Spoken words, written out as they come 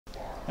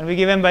will be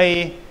given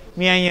by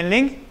me and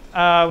Yen-Ling.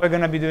 We're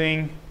going to be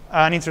doing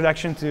an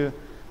introduction to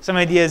some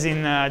ideas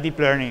in deep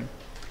learning.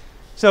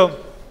 So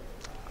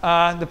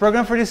the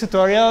program for this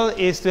tutorial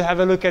is to have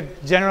a look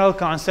at general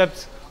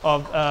concepts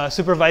of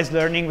supervised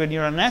learning with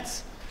neural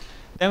nets.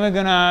 Then we're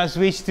going to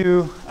switch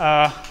to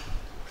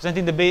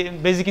presenting the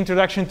basic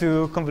introduction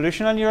to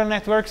convolutional neural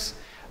networks.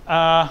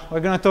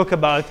 We're going to talk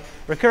about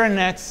recurrent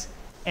nets,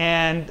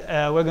 and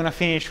we're going to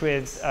finish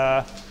with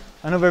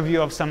an overview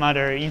of some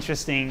other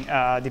interesting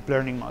deep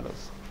learning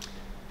models.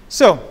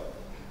 So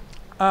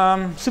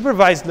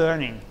supervised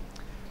learning.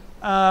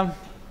 I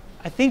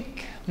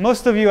think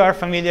most of you are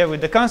familiar with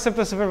the concept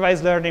of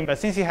supervised learning, but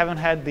since you haven't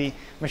had the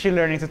machine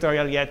learning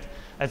tutorial yet,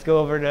 let's go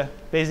over the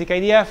basic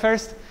idea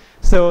first.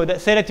 So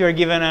say that you're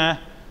given a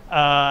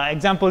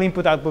example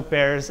input-output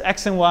pairs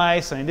x and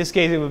y. So in this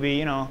case, it would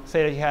be,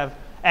 say that you have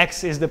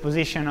x is the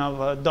position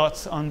of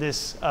dots on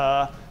this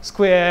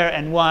square,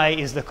 and y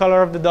is the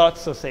color of the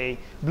dots. So say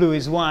blue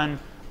is 1,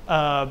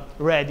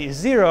 red is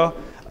 0.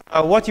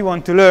 What you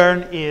want to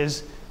learn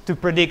is to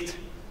predict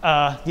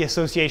the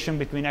association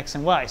between x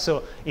and y.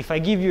 So if I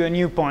give you a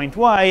new point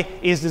y,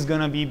 is this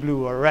going to be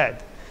blue or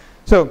red?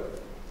 So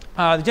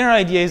the general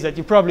idea is that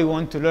you probably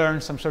want to learn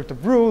some sort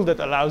of rule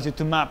that allows you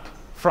to map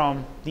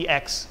from the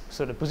x,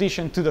 so the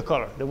position, to the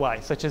color, the y,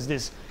 such as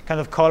this kind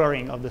of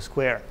coloring of the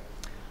square.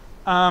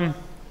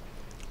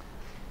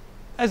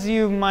 As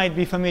you might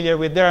be familiar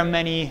with, there are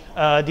many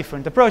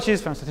different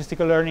approaches from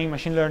statistical learning,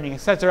 machine learning,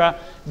 etc.,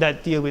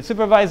 that deal with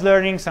supervised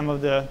learning. Some of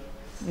the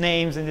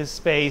names in this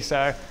space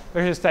are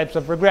various types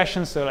of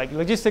regression, so like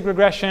logistic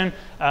regression,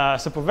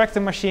 support vector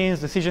machines,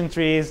 decision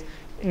trees,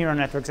 neural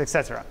networks,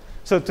 etc.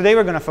 So today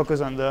we're going to focus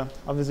on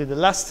obviously the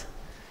last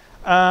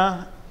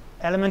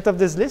element of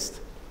this list.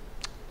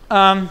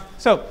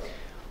 So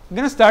we're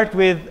going to start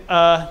with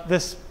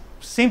this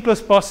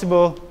simplest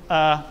possible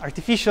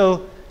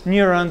artificial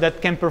neuron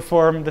that can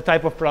perform the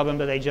type of problem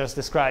that I just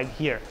described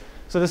here.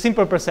 So the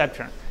simple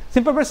perceptron.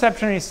 Simple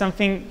perceptron is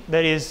something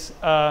that is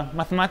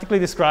mathematically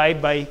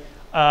described by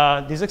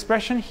this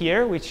expression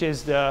here, which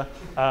is the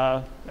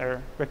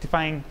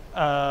rectifying,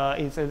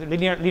 it's a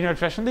linear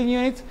thresholding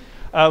unit,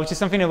 which is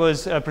something that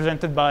was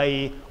presented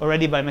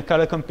already by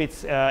Macaulay and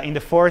Pitts in the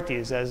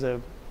 40s as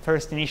a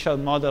first initial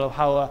model of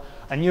how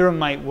a neuron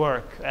might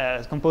work,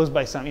 composed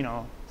by some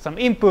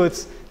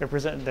inputs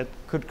that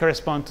could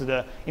correspond to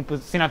the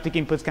synaptic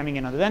inputs coming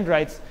in on the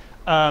dendrites,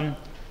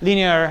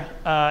 linear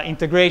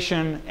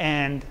integration,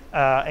 and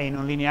a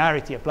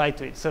nonlinearity applied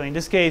to it. So in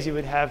this case, you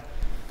would have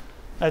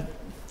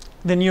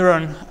the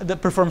neuron that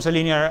performs a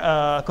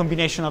linear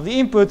combination of the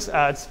inputs,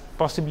 adds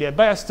possibly a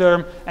bias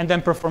term, and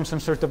then performs some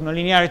sort of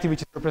nonlinearity,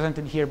 which is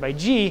represented here by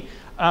G.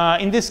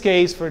 In this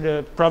case, for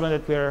the problem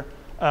that we're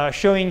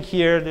showing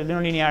here, the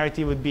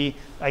nonlinearity would be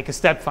like a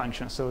step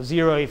function. So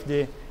 0 if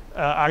the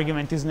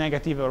argument is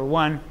negative, or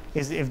 1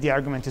 is if the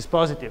argument is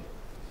positive.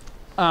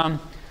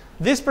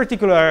 This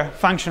particular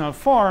functional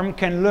form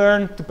can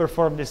learn to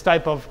perform this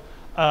type of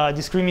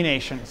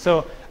discrimination.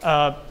 So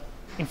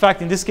in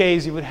fact, in this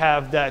case, you would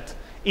have that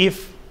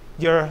if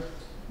your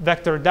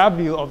vector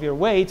W of your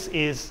weights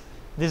is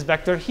this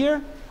vector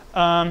here,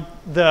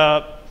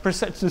 the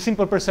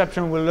simple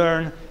perceptron will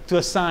learn to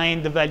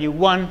assign the value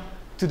 1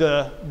 to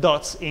the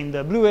dots in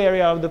the blue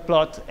area of the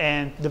plot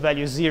and the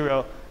value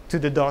 0 to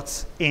the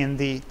dots in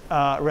the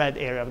red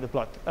area of the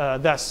plot,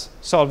 thus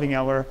solving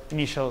our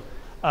initial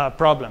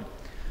problem.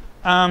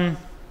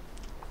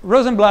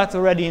 Rosenblatt,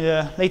 already in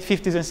the late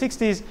 50s and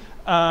 60s,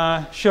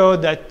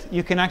 showed that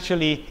you can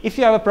actually, if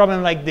you have a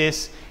problem like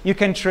this, you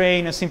can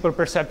train a simple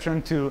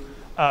perceptron to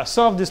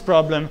solve this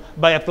problem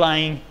by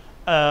applying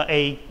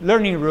a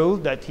learning rule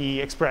that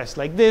he expressed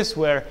like this,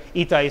 where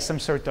eta is some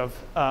sort of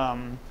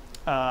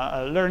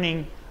a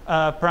learning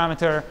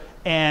parameter,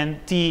 and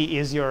t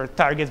is your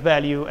target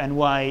value, and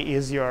y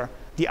is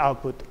the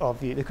output of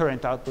the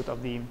current output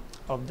of the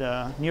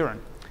neuron.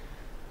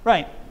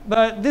 Right.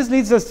 But this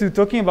leads us to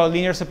talking about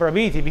linear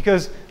separability,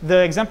 because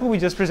the example we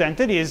just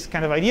presented is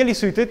kind of ideally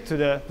suited to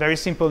the very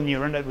simple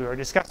neuron that we were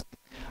discussing.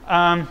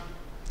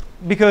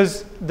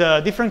 Because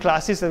the different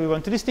classes that we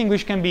want to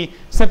distinguish can be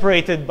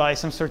separated by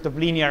some sort of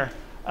linear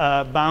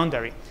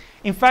boundary.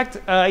 In fact,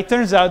 it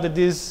turns out that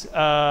this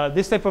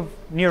type of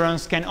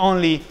neurons can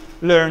only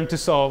learn to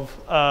solve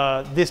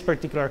this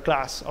particular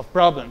class of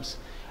problems.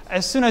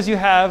 As soon as you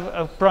have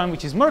a problem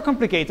which is more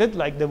complicated,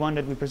 like the one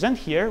that we present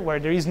here, where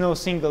there is no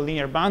single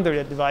linear boundary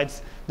that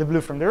divides the blue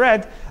from the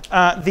red,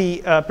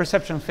 the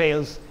perception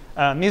fails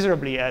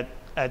miserably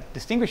at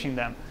distinguishing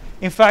them.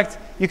 In fact,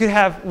 you could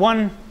have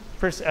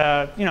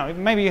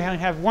maybe you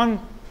have one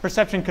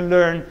perception can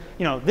learn,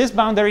 this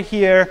boundary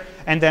here,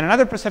 and then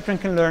another perception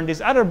can learn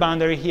this other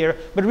boundary here.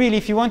 But really,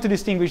 if you want to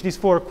distinguish these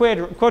 4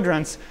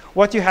 quadrants,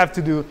 what you have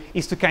to do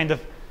is to kind of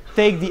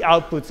take the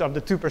outputs of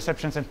the 2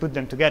 perceptions and put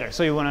them together.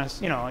 So you want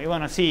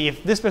to see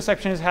if this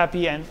perception is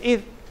happy, and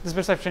if this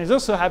perception is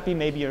also happy,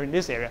 maybe you're in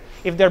this area.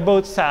 If they're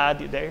both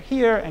sad, they're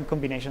here, and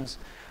combinations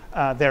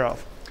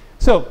thereof.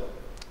 So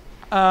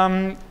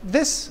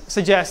this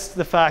suggests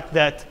the fact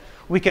that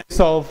we can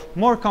solve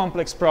more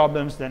complex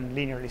problems than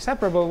linearly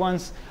separable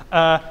ones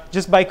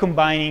just by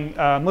combining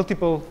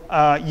multiple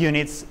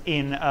units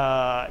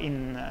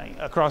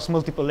across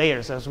multiple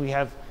layers, as we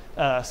have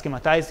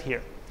schematized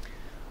here.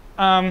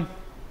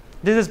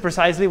 This is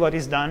precisely what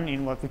is done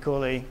in what we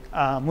call a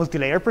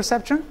multi-layer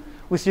perception,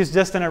 which is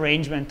just an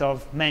arrangement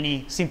of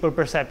many simple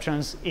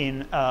perceptions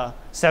in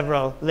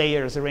several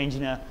layers arranged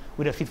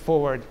with a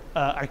feed-forward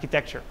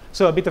architecture.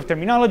 So a bit of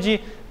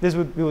terminology.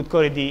 We would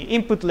call it the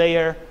input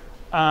layer,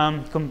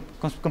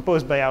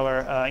 composed by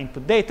our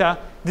input data.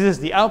 This is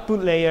the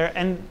output layer.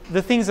 And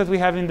the things that we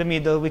have in the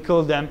middle, we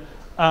call them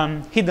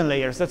hidden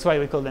layers. That's why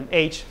we call them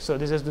H. So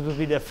this will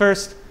be the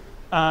first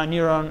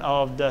neuron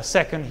of the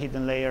second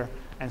hidden layer,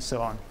 and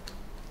so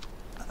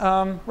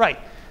on. Right.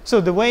 So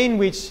the way in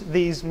which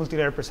these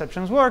multi-layer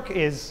perceptions work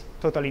is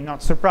totally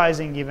not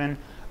surprising given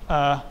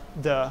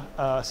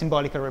the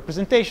symbolical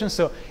representation.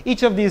 So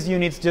each of these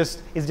units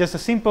is just a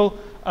simple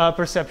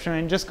perception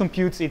and just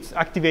computes its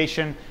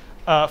activation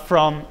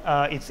from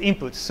its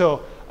inputs.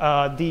 So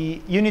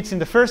the units in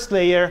the first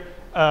layer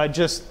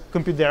just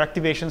compute their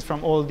activations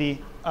from all the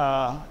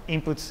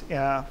inputs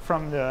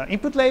from the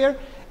input layer.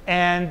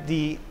 And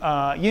the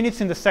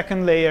units in the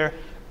second layer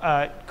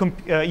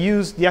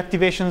use the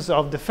activations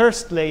of the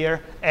first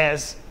layer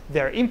as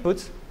their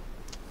inputs,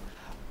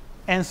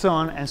 and so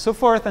on and so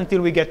forth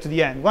until we get to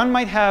the end. One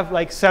might have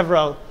like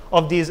several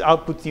of these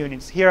output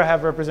units. Here I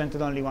have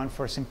represented only one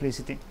for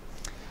simplicity.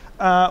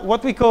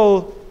 What we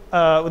call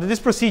this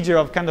procedure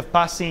of kind of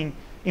passing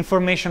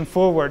information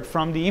forward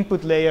from the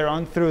input layer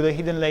on through the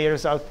hidden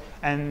layers out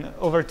and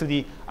over to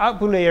the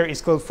output layer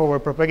is called forward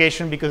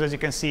propagation, because as you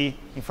can see,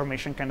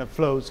 information kind of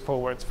flows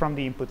forwards from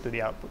the input to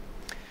the output.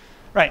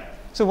 Right.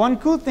 So one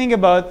cool thing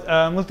about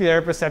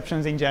multi-layer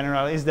perceptions in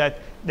general is that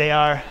they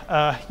are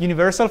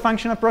universal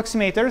function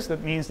approximators.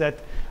 That means that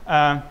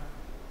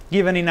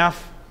given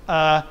enough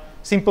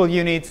simple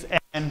units,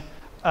 and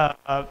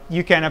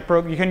you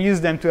can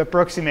use them to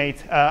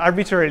approximate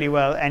arbitrarily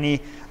well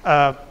any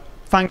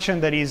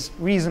function that is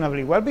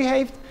reasonably well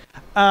behaved.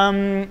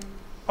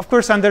 Of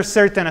course, under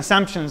certain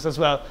assumptions as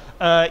well.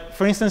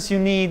 For instance,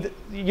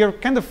 you're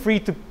kind of free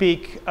to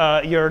pick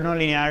your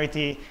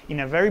nonlinearity in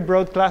a very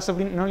broad class of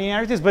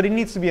nonlinearities, but it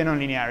needs to be a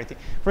nonlinearity.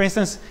 For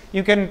instance,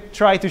 you can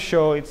try to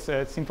show, it's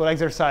a simple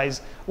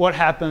exercise, what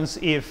happens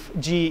if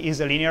G is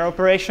a linear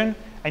operation,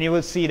 and you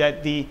will see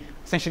that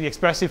essentially the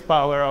expressive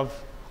power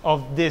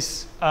of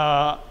this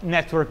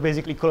network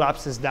basically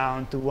collapses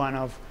down to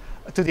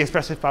the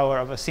expressive power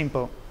of a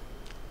simple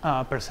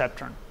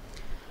perceptron.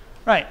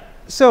 Right.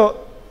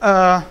 So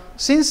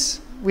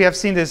since we have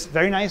seen this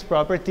very nice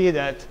property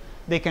that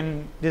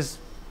these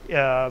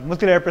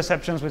multi-layer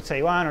perceptions with,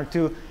 say, one or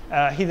two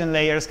hidden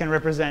layers can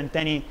represent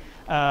any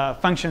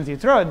functions you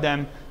throw at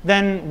them,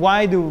 then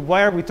why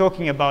are we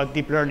talking about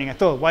deep learning at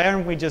all? Why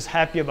aren't we just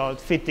happy about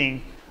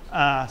fitting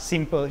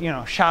simple,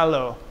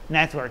 shallow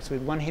networks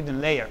with one hidden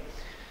layer?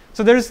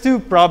 So there's two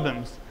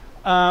problems.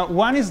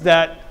 One is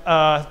that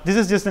this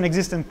is just an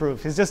existent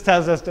proof. It just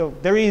tells us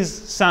that there is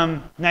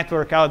some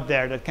network out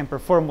there that can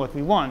perform what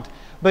we want.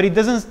 But it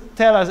doesn't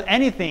tell us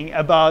anything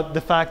about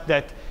the fact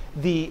that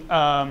the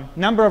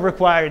number of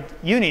required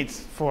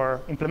units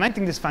for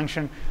implementing this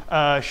function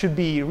should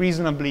be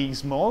reasonably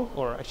small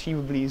or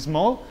achievably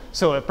small.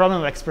 So a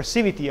problem of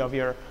expressivity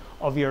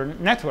of your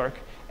network.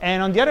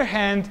 And on the other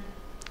hand,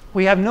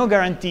 we have no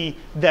guarantee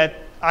that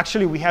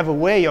actually we have a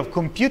way of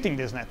computing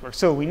this network.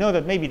 So we know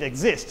that maybe it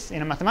exists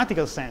in a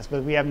mathematical sense,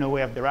 but we have no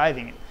way of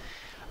deriving it.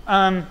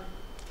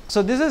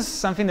 So this is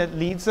something that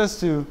leads us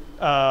to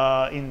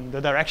in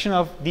the direction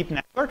of deep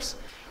networks,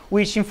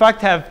 which in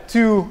fact have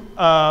two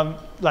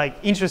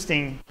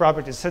interesting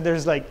properties. So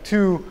there's like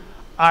two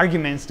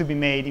arguments to be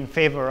made in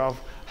favor of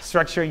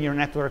structuring your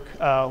network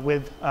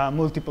with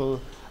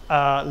multiple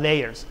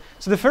layers.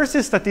 So the first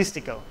is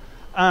statistical.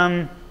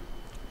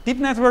 Deep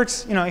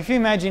networks, if you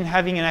imagine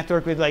having a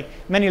network with like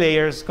many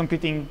layers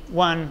computing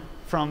one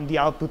from the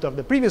output of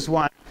the previous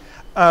one,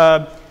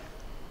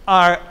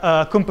 are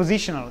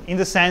compositional in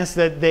the sense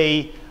that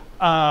they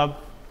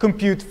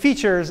compute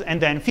features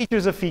and then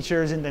features of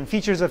features and then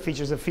features of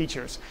features of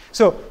features.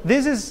 So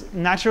this is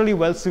naturally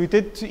well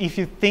suited if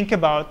you think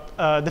about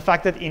the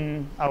fact that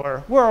in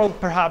our world,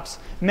 perhaps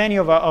many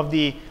of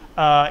the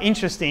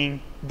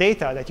interesting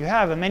data that you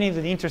have and many of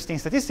the interesting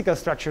statistical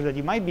structure that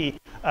you might be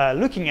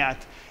looking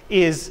at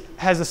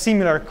has a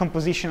similar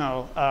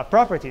compositional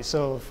property.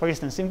 So for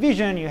instance, in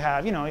vision, you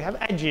have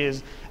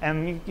edges,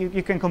 and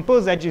you can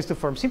compose edges to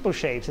form simple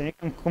shapes, and you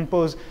can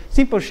compose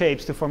simple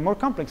shapes to form more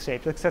complex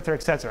shapes, et cetera,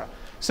 et cetera.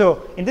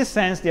 So in this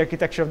sense, the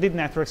architecture of deep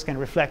networks can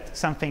reflect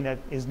something that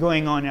is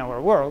going on in our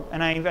world.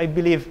 And I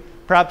believe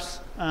perhaps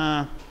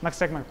Max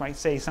Tegmark might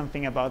say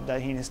something about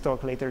that in his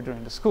talk later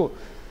during the school.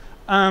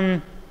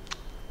 The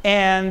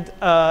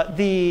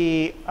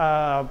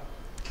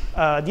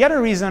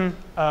other reason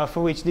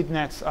for which deep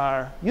nets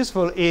are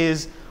useful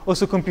is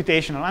also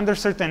computational. Under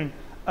certain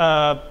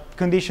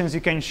conditions,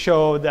 you can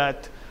show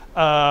that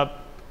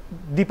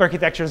deep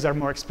architectures are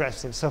more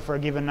expressive. So for a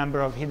given number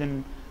of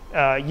hidden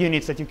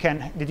units that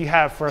you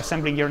have for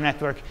assembling your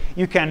network,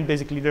 you can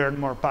basically learn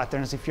more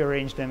patterns if you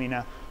arrange them in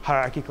a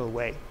hierarchical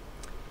way.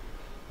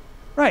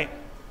 Right.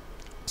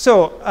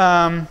 So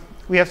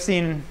we have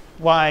seen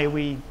why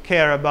we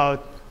care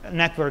about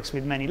networks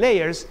with many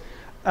layers.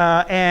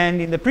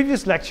 And in the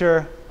previous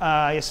lecture,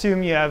 I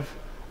assume you have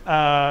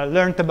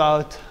learned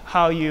about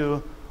how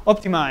you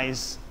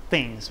optimize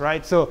things,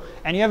 right? So,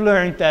 and you have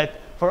learned that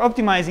for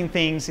optimizing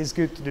things, it's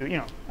good to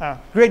do,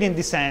 gradient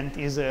descent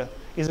is a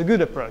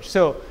good approach.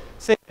 So,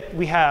 say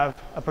we have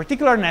a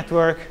particular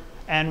network,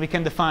 and we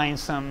can define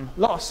some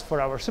loss for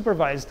our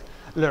supervised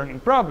learning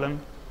problem.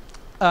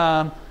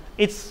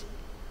 It's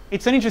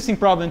an interesting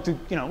problem to,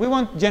 we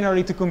want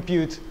generally to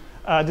compute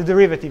the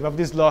derivative of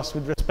this loss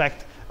with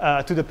respect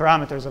to the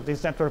parameters of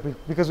this network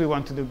because we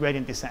want to do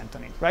gradient descent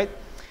on it, right?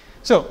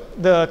 So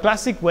the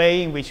classic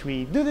way in which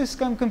we do this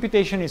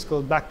computation is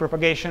called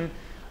backpropagation.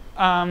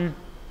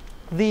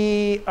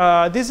 This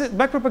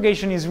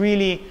backpropagation is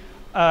really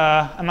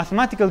a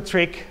mathematical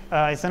trick.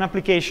 It's an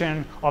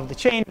application of the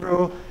chain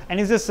rule, and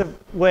it's just a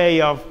way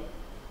of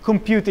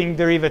computing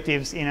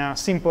derivatives in a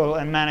simple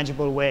and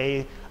manageable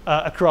way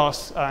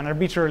across an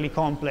arbitrarily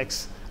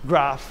complex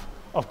graph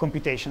of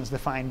computations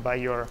defined by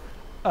your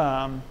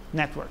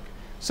network.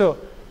 So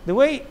the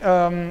way,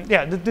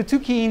 the two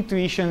key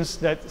intuitions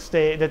that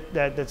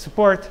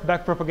support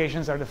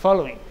backpropagations are the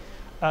following.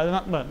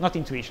 Not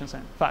intuitions,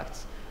 and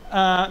facts.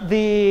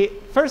 The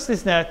first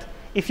is that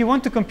if you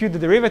want to compute the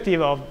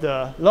derivative of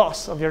the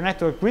loss of your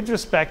network with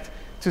respect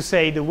to,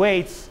 say, the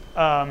weights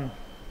that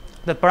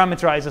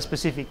parameterize a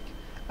specific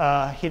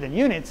hidden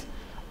unit,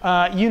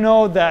 you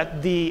know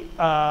that the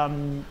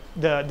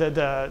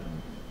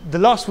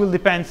loss will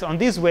depend on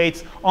these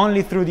weights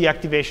only through the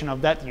activation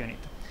of that unit.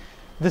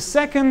 The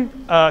second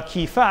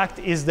key fact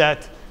is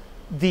that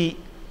the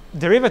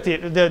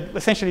derivative,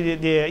 essentially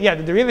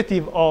the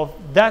derivative of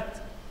that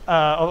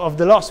of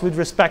the loss with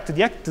respect to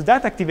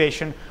that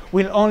activation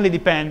will only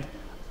depend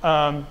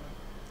on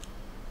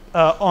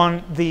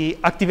the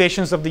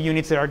activations of the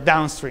units that are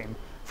downstream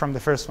from the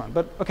first one.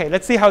 But okay,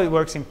 let's see how it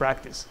works in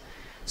practice.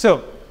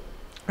 So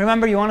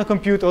remember, you want to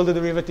compute all the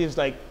derivatives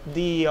like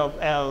d of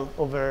L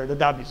over the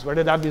w's, where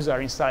the w's are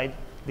inside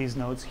these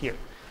nodes here.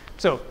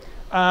 So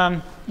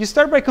you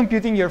start by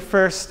computing your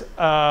first,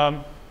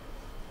 to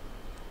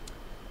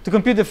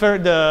compute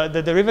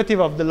the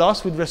derivative of the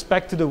loss with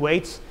respect to the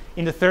weights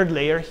in the third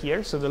layer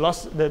here. So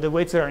the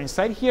weights that are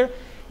inside here,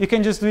 you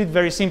can just do it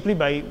very simply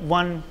by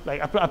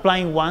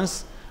applying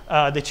once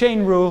the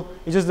chain rule.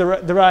 You just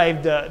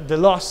derive the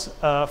loss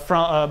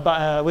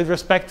with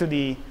respect to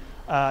the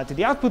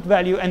output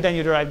value, and then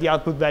you derive the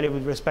output value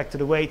with respect to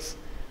the weights,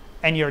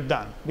 and you're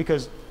done,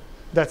 because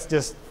that's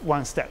just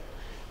one step.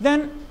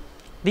 Then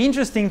the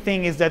interesting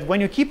thing is that when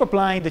you keep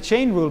applying the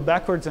chain rule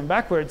backwards and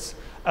backwards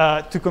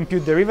to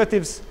compute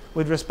derivatives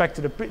with respect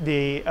to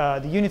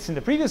the units in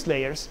the previous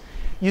layers,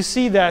 you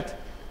see that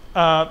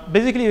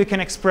basically you can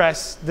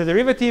express the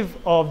derivative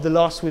of the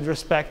loss with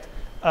respect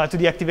to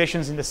the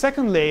activations in the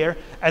second layer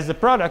as the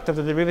product of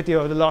the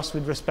derivative of the loss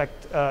with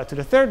respect to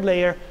the third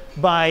layer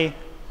by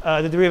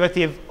the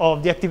derivative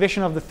of the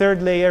activation of the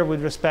third layer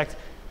with respect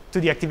to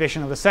the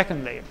activation of the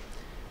second layer.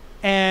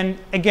 And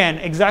again,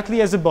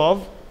 exactly as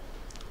above,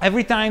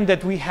 every time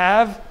that we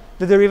have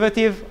the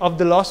derivative of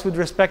the loss with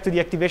respect to the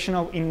activation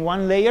in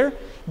one layer,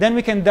 then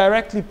we can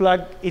directly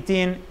plug it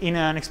in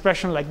an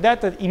expression like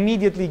that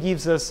immediately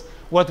gives us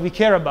what we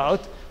care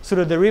about, so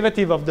the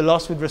derivative of the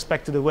loss with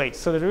respect to the weights.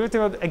 So the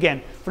derivative,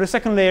 again, for the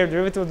second layer, the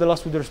derivative of the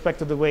loss with respect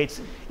to the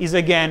weights is,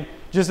 again,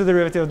 just the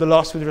derivative of the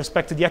loss with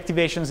respect to the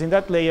activations in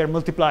that layer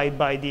multiplied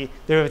by the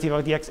derivative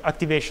of the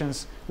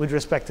activations with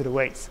respect to the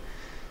weights.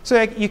 So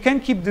you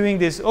can keep doing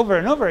this over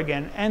and over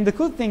again. And the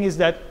cool thing is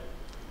that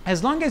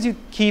as long as you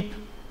keep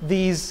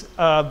these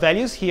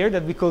values here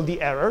that we call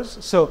the errors,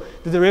 so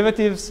the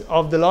derivatives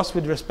of the loss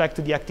with respect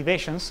to the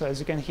activations, so as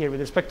you can hear with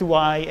respect to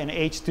y and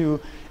h2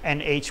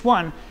 and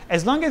h1,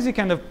 as long as you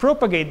kind of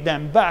propagate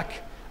them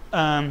back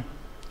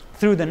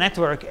through the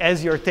network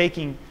as you're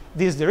taking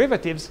these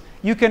derivatives,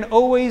 you can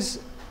always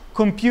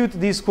compute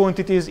these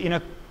quantities in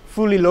a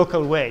fully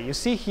local way. You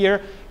see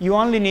here, you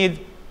only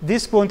need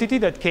this quantity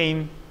that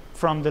came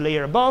from the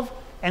layer above,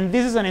 and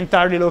this is an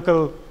entirely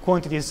local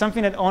quantity. It's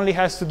something that only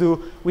has to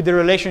do with the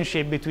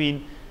relationship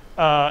between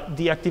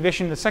the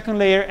activation in the second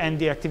layer and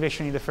the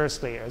activation in the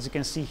first layer, as you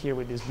can see here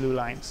with these blue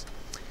lines.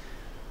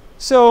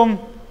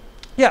 So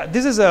yeah,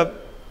 this is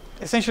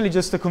essentially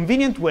just a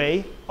convenient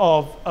way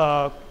of,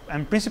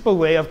 and principal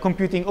way of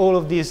computing all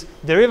of these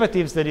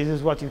derivatives, that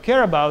is what you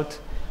care about,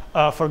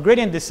 for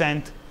gradient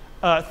descent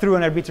through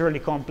an arbitrarily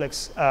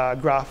complex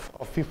graph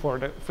of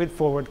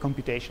feed-forward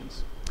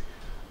computations.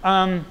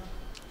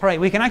 All right,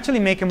 we can actually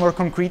make a more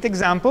concrete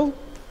example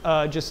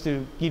just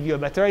to give you a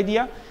better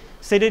idea.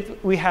 Say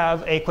that we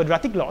have a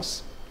quadratic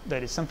loss,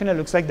 that is something that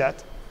looks like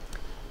that.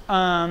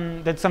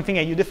 That's something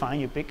that you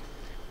define, you pick.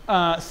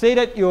 Say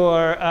that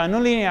your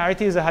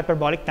nonlinearity is a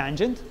hyperbolic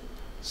tangent.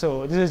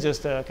 So this is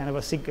just a kind of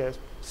a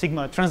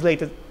sigma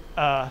translated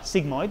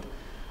sigmoid.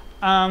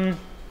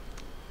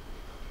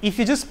 if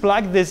you just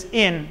plug this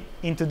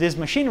into this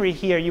machinery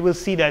here, you will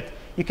see that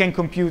you can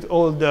compute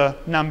all the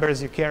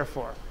numbers you care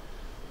for.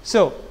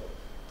 So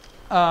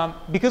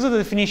because of the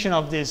definition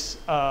of this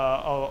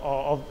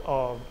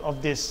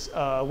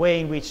way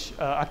in which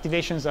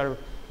activations are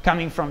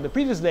coming from the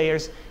previous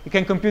layers, you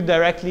can compute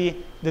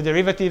directly the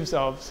derivatives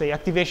of, say,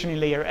 activation in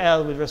layer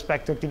L with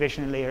respect to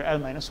activation in layer L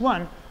minus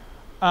 1.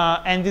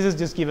 And this is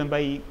just given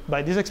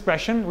by this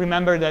expression.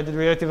 Remember that the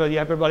derivative of the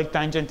hyperbolic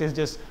tangent is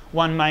just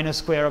 1 minus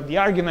square of the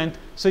argument.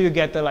 So you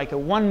get like a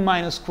 1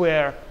 minus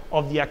square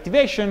of the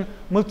activation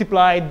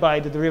multiplied by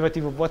the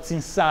derivative of what's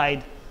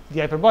inside the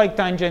hyperbolic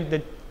tangent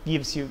that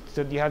gives you,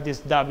 so you have this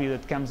W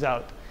that comes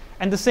out.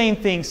 And the same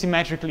thing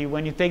symmetrically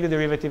when you take the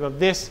derivative of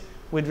this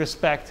with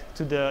respect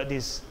to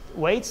these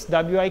weights,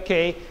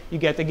 Wik, you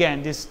get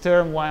again this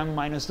term 1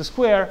 minus the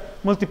square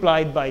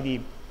multiplied by the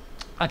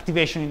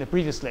activation in the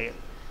previous layer.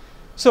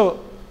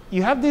 So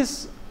you have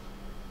these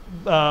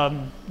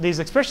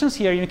expressions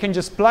here, you can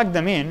just plug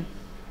them in,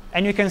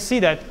 and you can see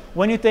that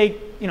when you take,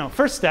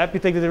 first step, you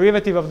take the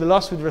derivative of the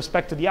loss with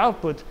respect to the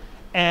output,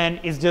 and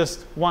it's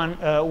just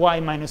y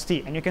minus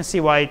t. And you can see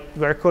why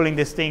we're calling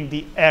this thing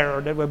the error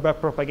that we're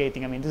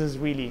backpropagating. I mean, this is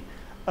really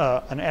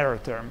an error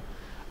term.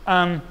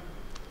 And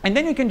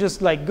then you can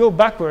just go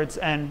backwards,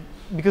 and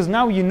because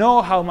now you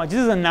know how much,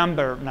 this is a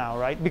number now,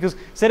 right? Because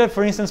say that,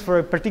 for instance, for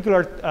a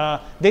particular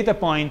data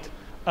point,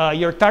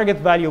 your target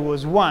value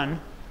was 1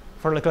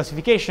 for the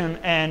classification,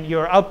 and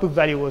your output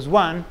value was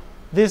 1,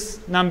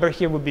 this number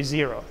here would be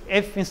 0.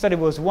 If instead it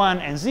was 1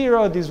 and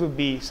 0, this would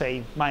be,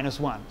 say, minus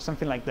 1,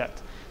 something like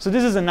that. So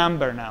this is a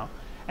number now.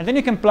 And then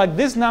you can plug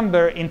this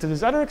number into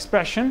this other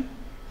expression.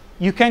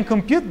 You can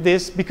compute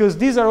this because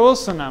these are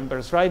also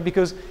numbers, right?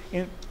 Because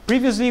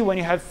previously, when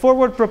you had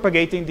forward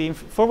propagated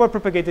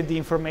the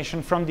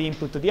information from the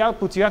input to the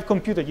output, you have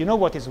computed, you know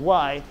what is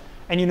y,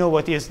 and you know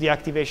what is the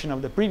activation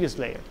of the previous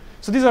layer.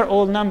 So these are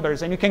all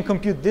numbers, and you can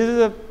compute. This is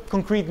a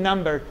concrete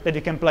number that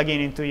you can plug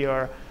into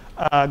your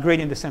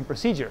gradient descent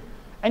procedure.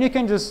 And you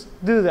can just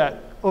do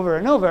that over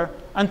and over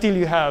until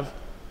you have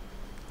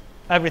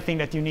everything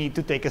that you need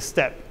to take a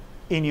step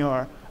in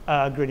your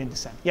gradient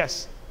descent.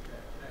 Yes?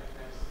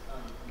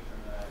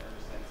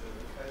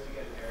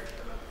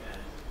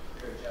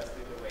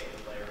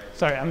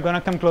 Sorry, I'm going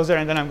to come closer,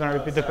 and then I'm going to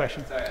repeat the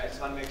question. Sorry, I just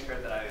want to make sure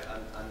that I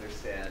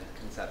understand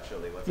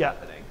conceptually what's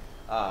happening.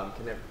 I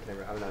don't know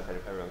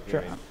if everyone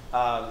can hear me.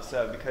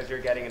 So because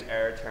you're getting an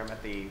error term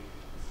at the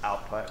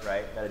output,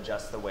 right, that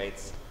adjusts the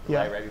weights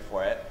right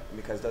before it, and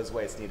because those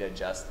weights need to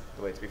adjust,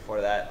 the weights before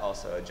that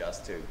also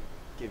adjust to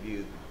give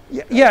you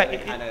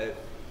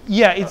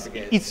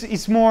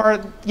it's more,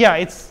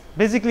 it's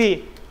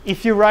basically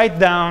if you write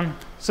down,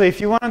 so if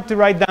you want to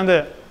write down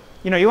the,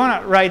 you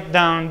want to write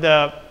down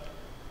the,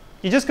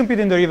 you're just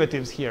computing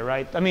derivatives here,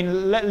 right? I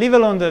mean, leave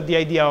alone the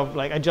idea of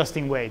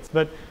adjusting weights,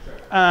 but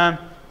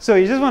so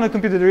you just want to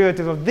compute the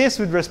derivative of this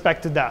with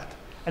respect to that.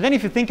 And then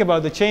if you think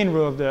about the chain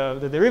rule of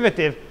the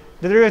derivative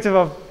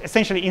of,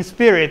 essentially in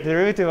spirit, the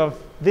derivative of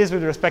this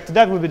with respect to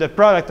that would be the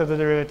product of the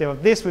derivative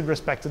of this with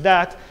respect to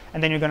that,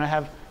 and then you're going to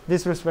have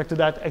this with respect to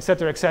that, et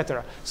cetera, et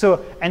cetera.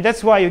 So, and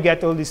that's why you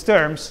get all these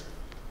terms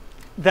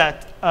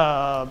that,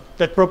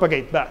 that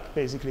propagate back,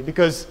 basically,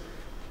 because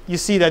you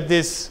see that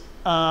this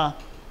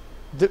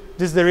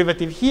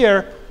derivative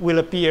here will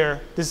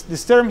appear,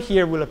 this term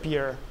here will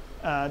appear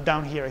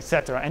down here, et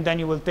cetera. And then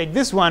you will take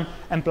this one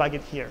and plug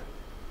it here.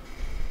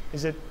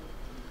 Is it?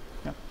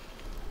 No.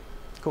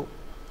 Cool.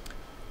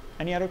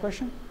 Any other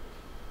question?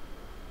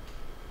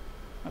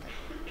 Okay.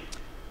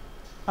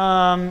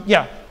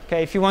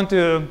 Okay. If you want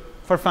to,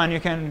 for fun, you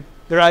can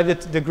derive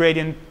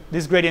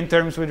these gradient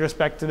terms with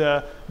respect to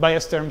the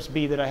bias terms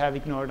B that I have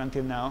ignored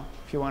until now,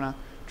 if you want to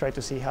try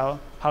to see how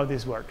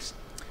this works.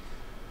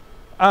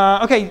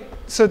 Okay,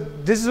 so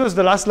this was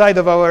the last slide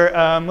of our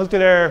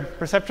multilayer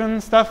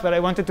perception stuff, but I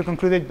wanted to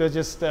conclude it with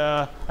just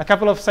a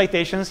couple of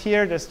citations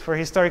here, just for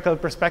historical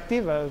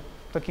perspective,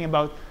 talking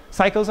about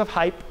cycles of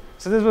hype.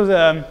 So this was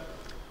an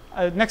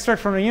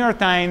extract from the New York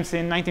Times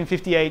in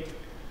 1958,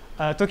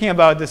 talking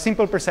about the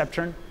simple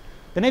perception.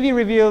 The Navy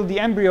revealed the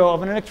embryo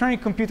of an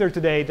electronic computer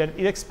today that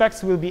it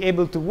expects will be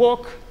able to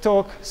walk,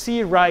 talk,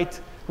 see,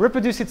 write,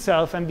 reproduce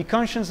itself, and be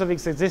conscious of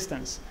its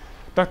existence.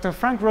 Dr.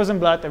 Frank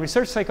Rosenblatt, a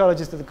research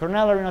psychologist at the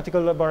Cornell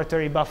Aeronautical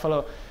Laboratory,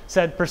 Buffalo,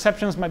 said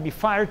perceptions might be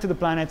fired to the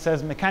planets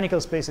as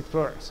mechanical space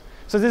explorers.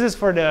 So this is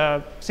for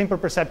the simple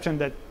perception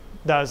that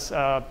does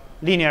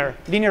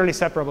linearly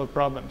separable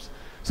problems.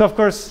 So of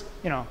course,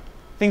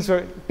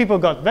 people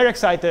got very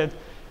excited,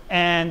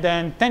 and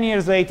then 10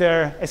 years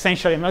later,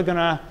 essentially, I'm not going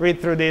to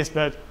read through this,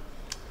 but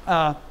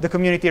the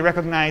community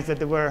recognized that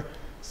there were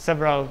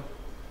several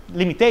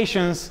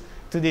limitations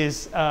to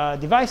these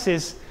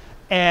devices.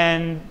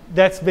 And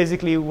that's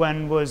basically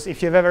when was,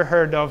 if you've ever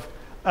heard of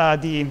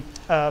the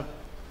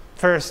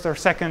first or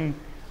second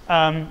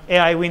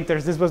AI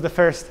winters, this was the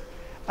first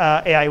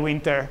AI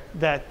winter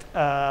that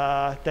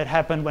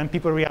happened when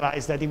people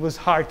realized that it was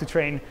hard to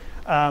train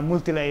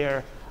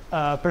multi-layer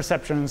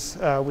perceptions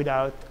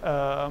without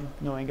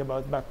knowing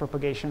about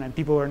backpropagation, and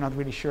people were not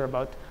really sure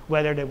about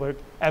whether they were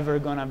ever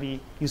going to be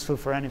useful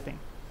for anything.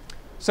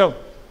 So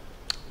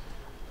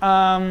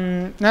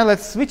now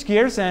let's switch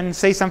gears and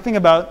say something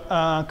about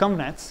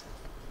ConvNets.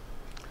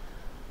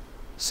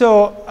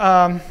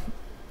 So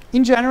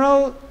in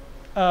general,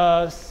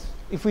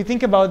 if we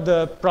think about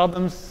the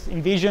problems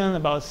in vision,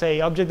 about,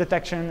 say, object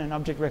detection and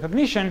object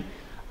recognition,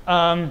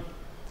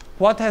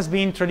 what has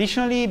been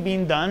traditionally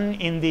been done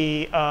in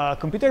the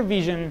computer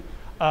vision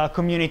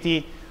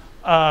community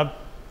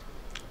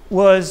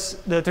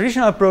was the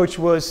traditional approach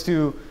was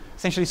to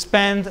essentially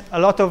spend a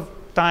lot of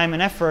time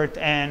and effort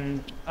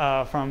and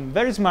from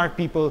very smart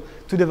people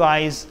to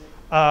devise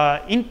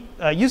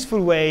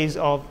useful ways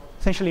of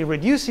essentially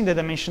reducing the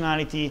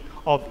dimensionality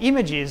of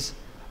images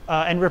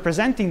and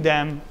representing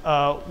them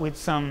with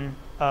some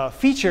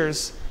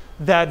features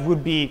that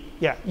would be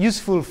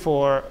useful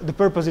for the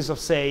purposes of,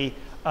 say,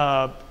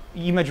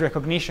 image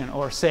recognition,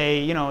 or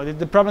say,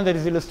 the problem that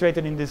is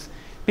illustrated in this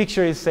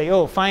picture is, say,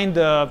 oh, find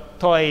the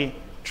toy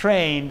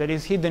train that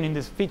is hidden in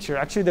this picture.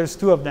 Actually, there's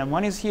two of them.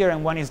 One is here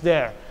and one is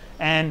there.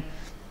 And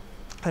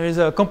there is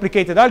a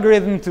complicated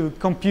algorithm to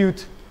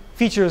compute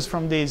features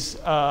from these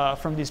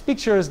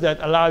pictures that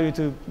allow you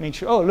to make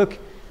sure, oh, look,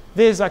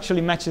 this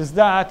actually matches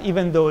that,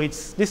 even though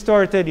it's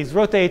distorted, it's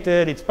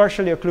rotated, it's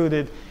partially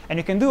occluded. And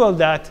you can do all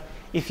that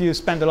if you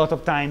spend a lot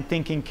of time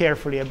thinking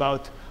carefully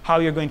about how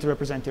you're going to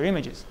represent your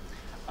images.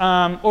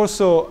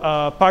 Also,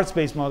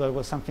 parts-based model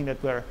was something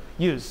that were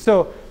used.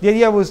 So the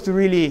idea was to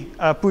really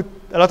put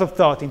a lot of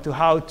thought into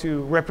how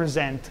to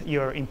represent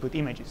your input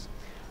images.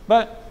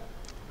 But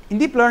in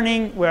deep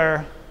learning,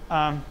 we're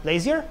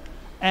lazier,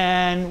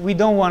 and we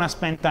don't want to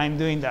spend time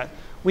doing that.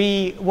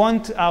 We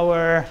want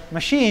our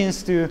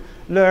machines to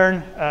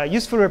learn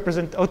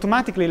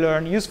automatically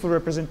learn useful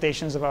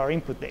representations of our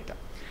input data.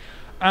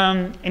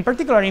 In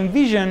particular, in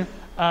vision,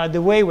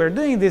 the way we're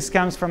doing this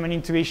comes from an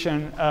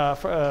intuition,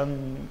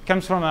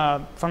 comes from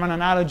an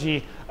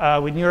analogy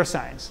with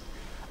neuroscience.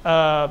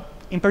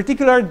 In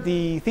particular,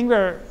 the thing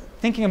we're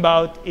thinking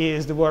about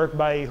is the work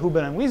by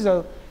Hubel and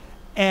Wiesel.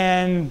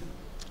 And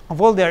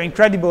of all their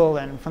incredible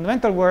and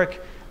fundamental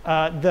work,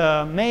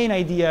 the main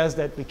ideas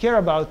that we care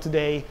about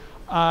today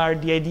are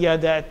the idea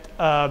that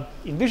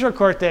in visual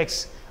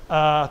cortex,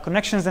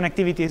 connections and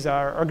activities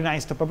are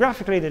organized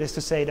topographically. That is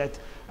to say that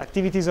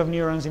activities of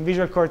neurons in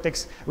visual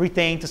cortex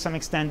retain to some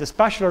extent the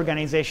spatial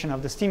organization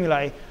of the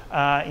stimuli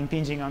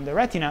impinging on the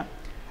retina.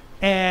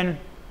 And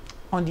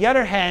on the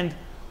other hand,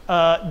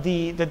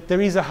 that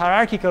there is a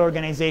hierarchical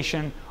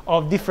organization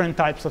of different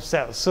types of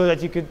cells, so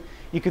that you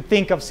could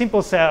think of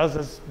simple cells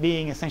as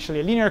being essentially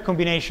a linear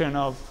combination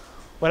of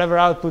whatever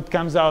output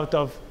comes out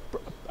of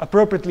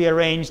appropriately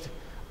arranged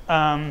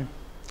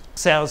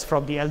cells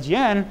from the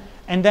LGN,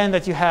 and then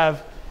that you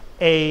have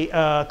a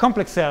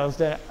complex cells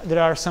that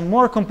are some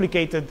more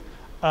complicated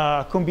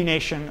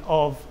combination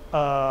of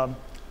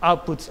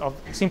outputs of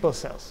simple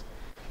cells.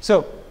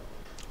 So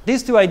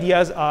these two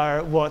ideas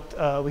are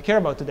what we care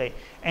about today.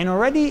 And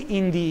already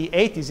in the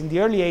 80s, in the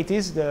early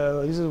 80s,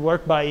 this is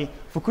work by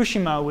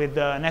Fukushima with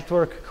a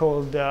network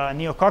called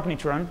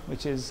Neocognitron,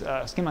 which is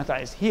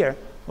schematized here.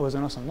 It was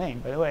an awesome name,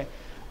 by the way.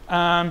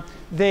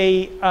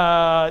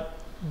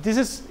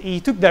 He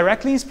took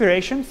directly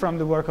inspiration from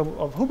the work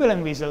of Hubel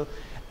and Wiesel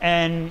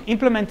and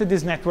implemented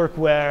this network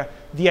where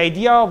the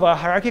idea of a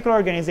hierarchical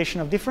organization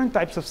of different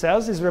types of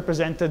cells is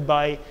represented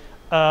by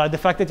the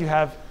fact that you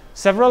have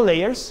several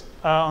layers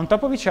on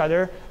top of each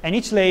other, and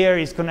each layer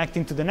is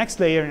connecting to the next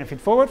layer in a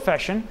feed-forward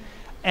fashion.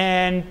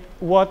 And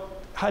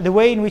the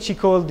way in which he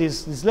called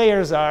these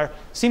layers are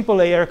simple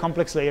layer,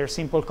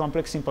 simple,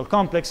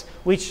 complex,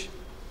 which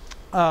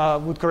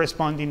would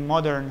correspond in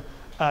modern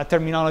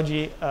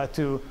terminology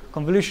to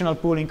convolutional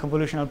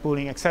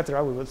pooling,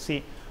 etc. We will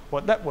see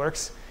what that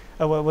works,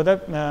 what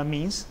that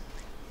means.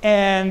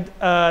 And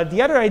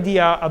the other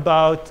idea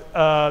about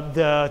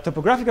the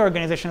topographic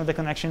organization of the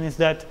connection is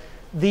that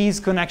these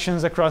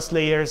connections across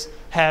layers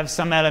have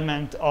some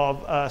element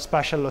of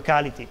spatial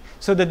locality.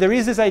 So that there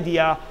is this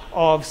idea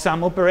of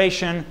some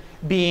operation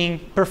being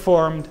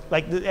performed,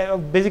 like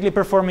basically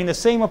performing the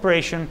same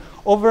operation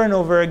over and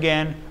over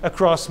again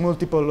across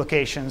multiple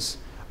locations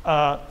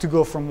to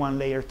go from one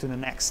layer to the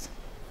next.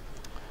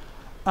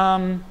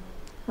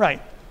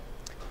 Right.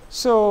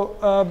 So,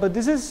 but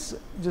this is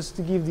just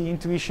to give the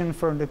intuition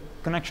for the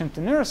connection to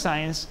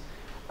neuroscience.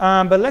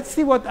 But let's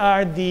see what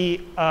are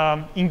the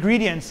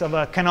ingredients of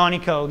a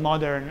canonical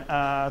modern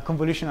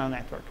convolutional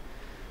network.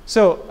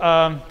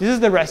 So this is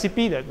the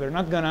recipe that we're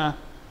not going to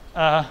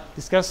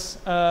discuss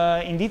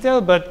in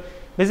detail, but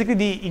basically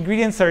the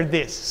ingredients are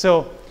this.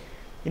 So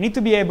you need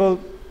to be able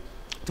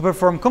to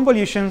perform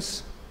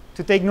convolutions,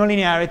 to take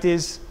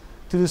nonlinearities,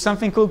 to do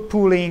something called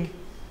pooling,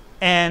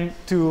 and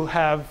to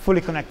have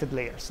fully connected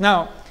layers.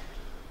 Now,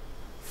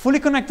 fully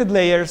connected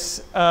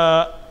layers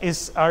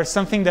are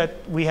something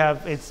that we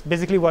have. It's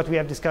basically what we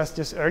have discussed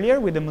just earlier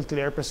with the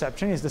multilayer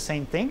perception. Is the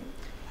same thing.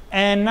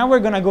 And now we're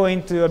going to go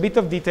into a bit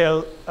of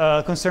detail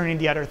concerning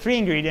the other three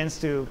ingredients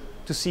to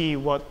see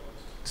what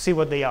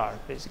they are,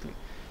 basically.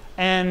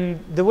 And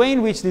the way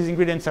in which these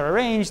ingredients are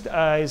arranged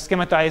is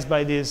schematized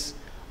by this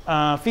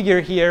figure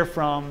here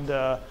from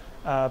the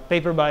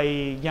paper by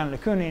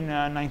Yen-Ling in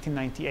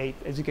 1998.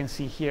 As you can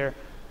see here,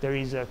 there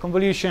is a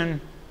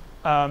convolution,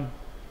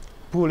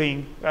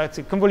 pooling, it's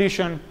a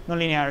convolution,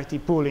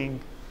 nonlinearity, pooling,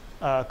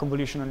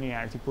 convolution,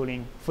 nonlinearity,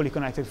 pooling, fully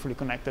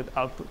connected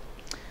output.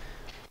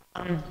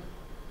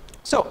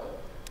 So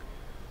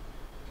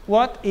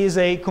what is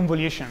a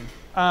convolution?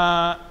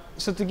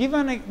 So to give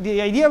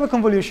the idea of a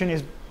convolution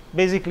is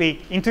basically,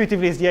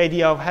 intuitively, is the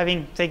idea of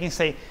taking,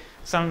 say,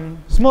 some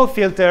small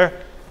filter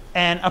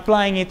and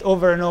applying it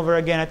over and over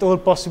again at all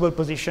possible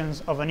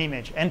positions of an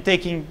image, and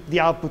taking the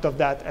output of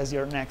that as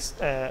your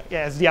next,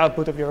 as the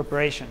output of your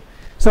operation.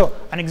 So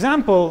an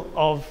example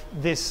of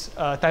this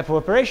type of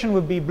operation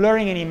would be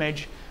blurring an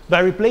image by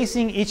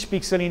replacing each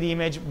pixel in the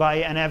image by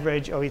an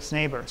average of its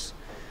neighbors.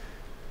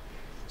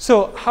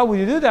 So how would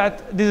you do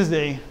that? This is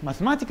the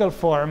mathematical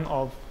form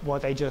of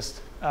what I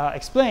just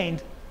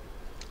explained.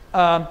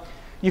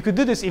 You could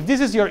do this if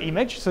this is your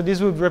image. So this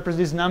would represent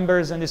these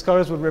numbers, and these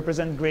colors would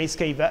represent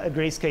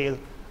grayscale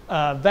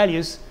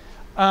values.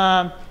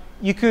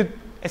 You could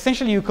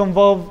essentially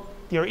convolve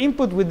your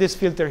input with this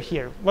filter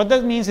here. What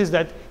that means is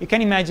that you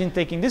can imagine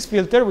taking this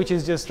filter, which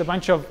is just a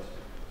bunch of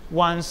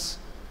ones,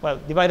 well,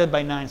 divided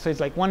by 9. So it's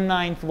like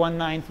 1/9,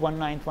 1/9,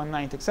 1/9,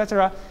 1/9,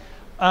 etc.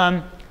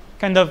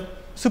 Kind of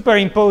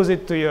superimpose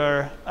it to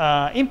your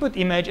input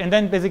image, and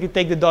then basically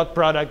take the dot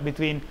product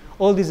between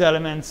all these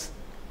elements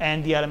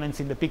and the elements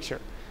in the picture.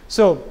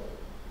 So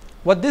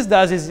what this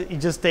does is it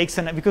just takes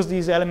because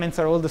these elements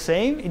are all the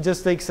same, it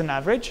just takes an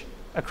average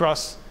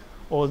across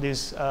all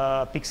these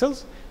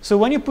pixels. So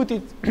when you put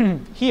it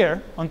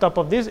here on top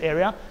of this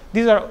area,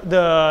 these are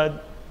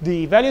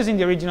the values in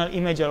the original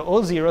image are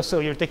all zeros.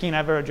 So you're taking an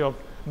average of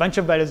a bunch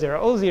of values that are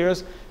all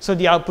zeros. So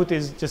the output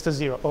is just a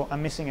 0. Oh,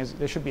 I'm missing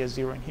there should be a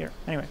 0 in here.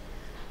 Anyway,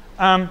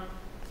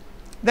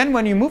 then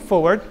when you move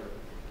forward,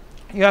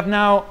 you have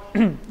now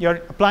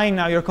you're applying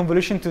now your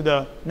convolution to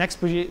the next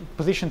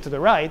position to the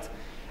right,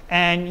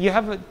 and you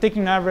have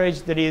taking an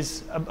average that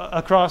is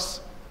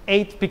across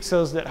 8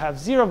 pixels that have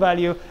 0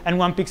 value and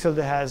 1 pixel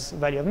that has a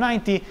value of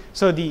 90.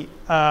 So the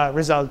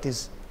result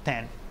is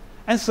 10,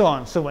 and so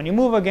on. So when you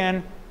move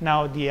again,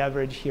 now the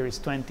average here is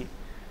 20.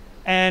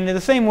 And in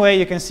the same way,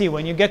 you can see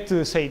when you get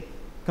to, say,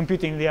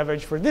 computing the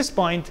average for this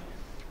point,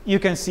 you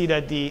can see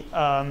that the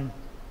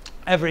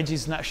average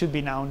should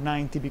be now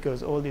 90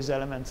 because all these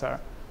elements are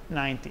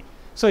 90.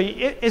 So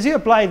as you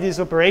apply this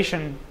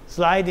operation,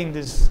 sliding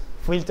this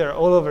filter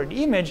all over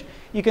the image,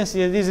 you can see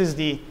that this is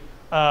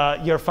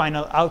your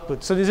final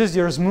output. So this is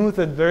your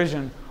smoothed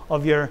version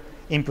of your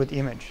input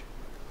image.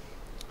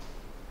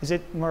 Is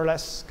it more or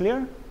less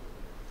clear?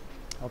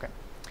 OK,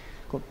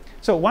 cool.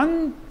 So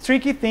one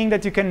tricky thing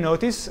that you can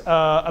notice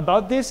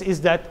about this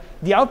is that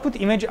the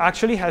output image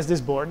actually has this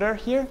border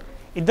here.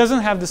 It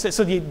doesn't have the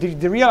so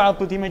the real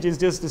output image is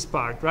just this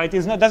part, right?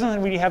 It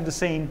doesn't really have the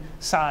same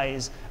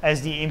size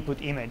as the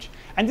input image.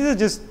 And this is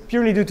just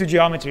purely due to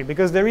geometry,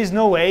 because there is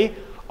no way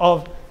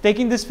of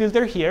taking this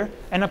filter here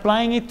and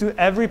applying it to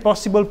every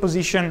possible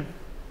position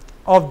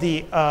of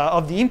the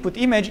input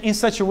image in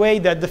such a way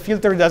that the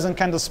filter doesn't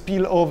kind of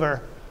spill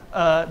over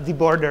the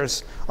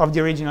borders of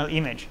the original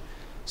image.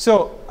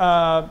 So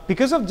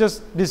because of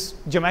just this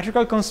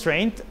geometrical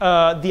constraint,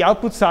 the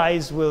output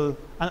size will,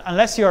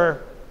 unless you're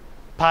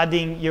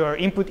padding your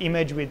input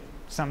image with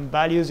some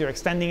values, you're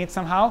extending it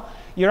somehow,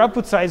 your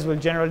output size will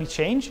generally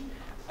change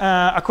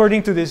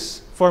according to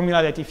this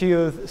formula that if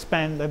you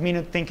spend a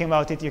minute thinking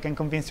about it, you can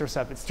convince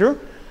yourself it's true.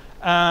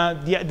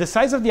 The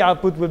size of the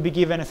output will be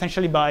given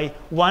essentially by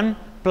 1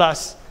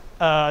 plus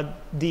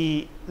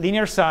the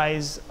linear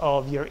size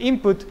of your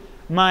input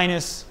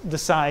minus the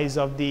size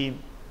of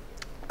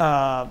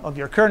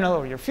your kernel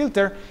or your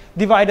filter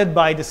divided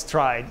by the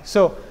stride.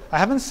 So I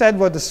haven't said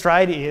what the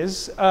stride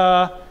is.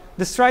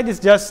 The stride is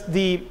just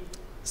the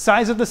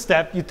size of the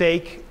step you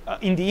take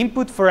in the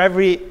input for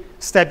every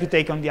step you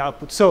take on the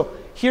output. So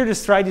here the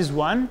stride is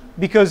 1,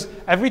 because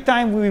every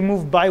time we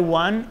move by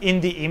 1 in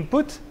the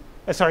input,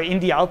 in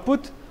the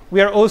output,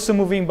 we are also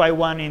moving by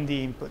 1 in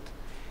the input.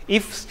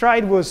 If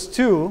stride was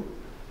 2,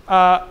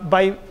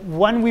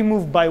 when we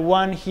move by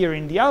 1 here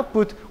in the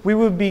output, we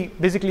will be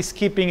basically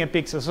skipping a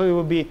pixel. So we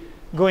will be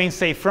going,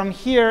 say, from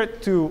here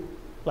to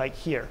like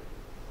here.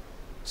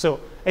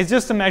 So it's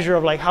just a measure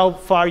of like how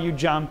far you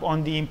jump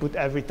on the input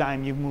every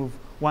time you move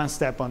one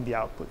step on the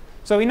output.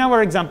 So in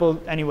our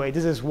example, anyway,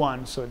 this is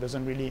 1, so it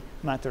doesn't really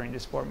matter in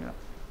this formula.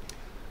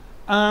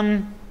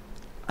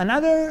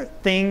 Another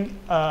thing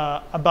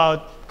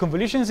about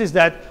convolutions is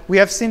that we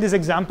have seen this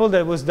example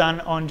that was done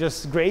on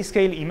just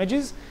grayscale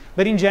images.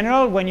 But in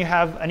general, when you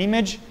have an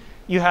image,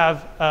 you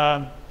have,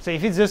 say,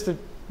 if it's just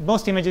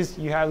most images,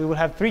 we will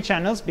have 3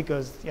 channels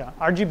because, yeah,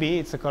 RGB,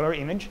 it's a color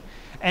image.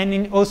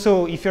 And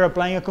also, if you're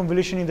applying a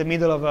convolution in the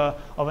middle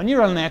of a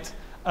neural net,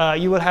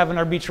 you will have an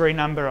arbitrary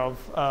number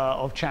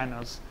of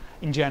channels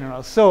in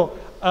general. So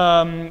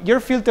your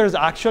filters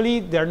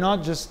actually, they're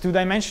not just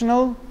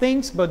 2-dimensional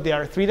things, but they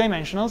are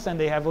 3-dimensional, and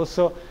they have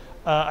also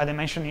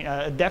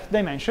a depth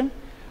dimension.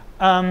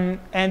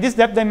 And this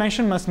depth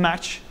dimension must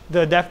match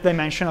the depth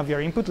dimension of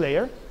your input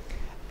layer.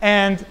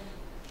 And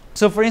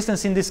so for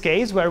instance, in this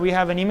case, where we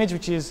have an image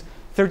which is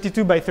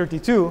 32 by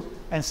 32,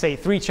 and say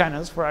 3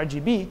 channels for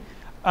RGB,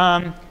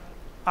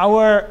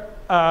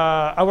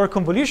 our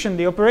convolution,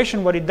 the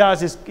operation, what it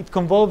does is it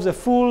convolves a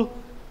full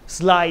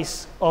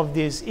slice of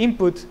this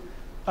input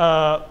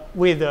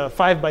with a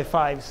 5 by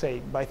 5,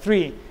 say, by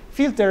 3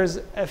 filter,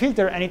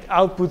 and it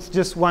outputs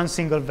just one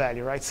single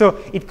value, right? So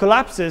it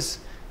collapses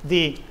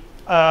the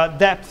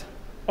depth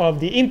of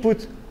the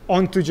input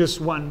onto just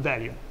one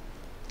value.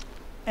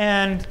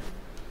 And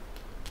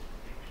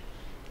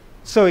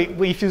so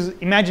if you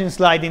imagine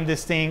sliding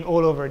this thing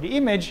all over the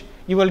image,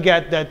 you will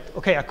get that,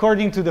 OK,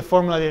 according to the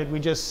formula that we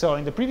just saw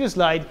in the previous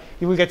slide,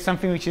 you will get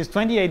something which is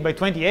 28 by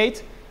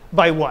 28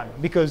 by 1,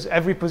 because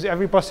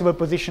every possible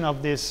position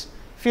of this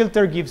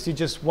filter gives you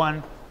just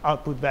one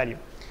output value.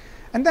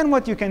 And then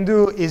what you can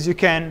do is you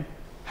can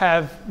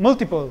have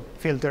multiple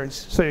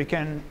filters. So you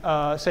can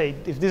say,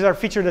 if these are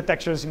feature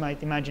detectors, you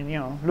might imagine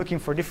looking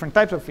for different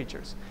types of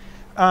features.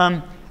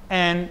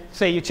 And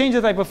say you change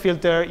the type of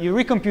filter, you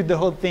recompute the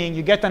whole thing,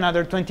 you get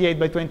another 28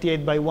 by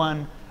 28 by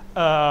 1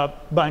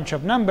 bunch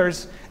of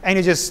numbers, and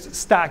you just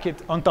stack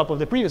it on top of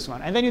the previous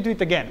one. And then you do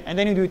it again, and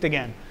then you do it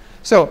again.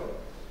 So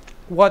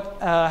what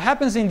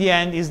happens in the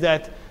end is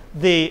that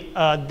the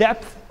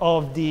depth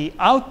of the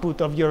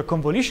output of your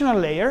convolutional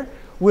layer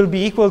will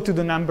be equal to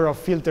the number of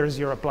filters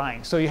you're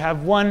applying. So you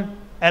have one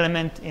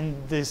element in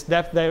this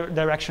depth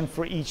direction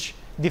for each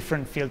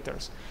different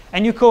filters.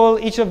 And you call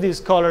each of these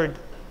colored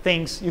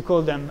things, you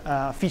call them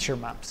feature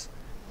maps.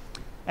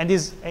 And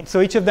so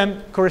each of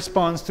them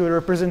corresponds to a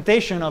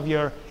representation of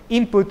your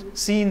input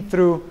seen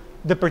through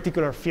the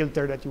particular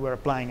filter that you were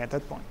applying at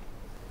that point.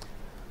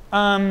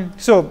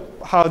 So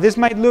how this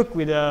might look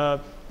with a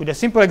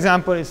simple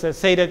example is that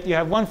say that you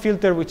have one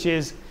filter which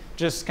is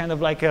just kind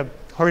of like a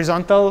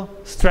horizontal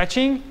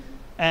stretching,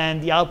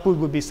 and the output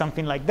would be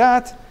something like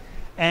that.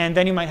 And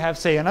then you might have,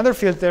 say, another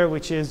filter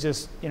which is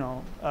just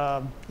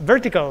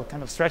vertical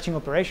kind of stretching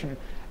operation,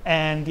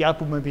 and the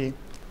output might be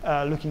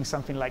looking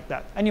something like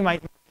that. And you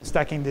might be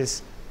stacking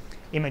these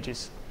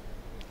images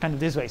kind of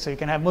this way. So you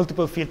can have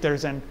multiple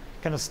filters and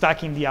kind of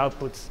stacking the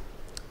outputs,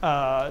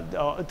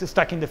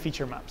 stacking the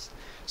feature maps.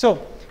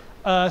 So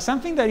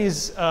something that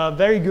is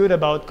very good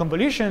about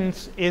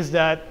convolutions is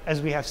that, as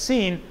we have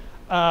seen,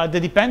 the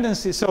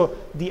dependencies, so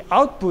the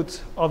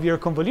output of your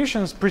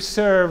convolutions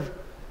preserve,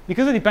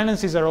 because the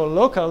dependencies are all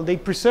local, they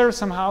preserve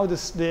somehow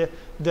the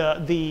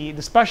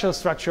spatial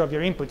structure of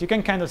your input. You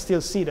can kind of still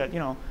see that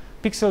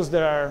pixels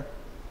that are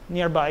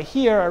nearby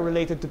here are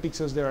related to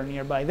pixels that are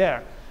nearby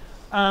there.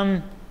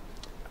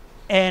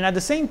 And at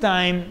the same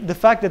time, the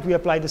fact that we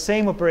apply the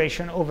same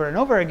operation over and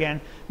over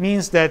again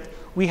means that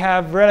we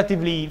have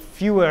relatively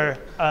fewer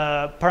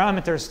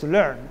parameters to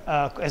learn,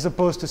 as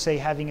opposed to, say,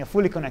 having a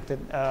fully connected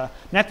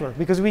network,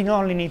 because we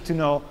only need to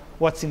know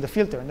what's in the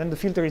filter. And then the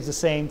filter is the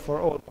same for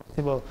all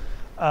possible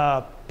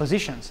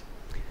positions.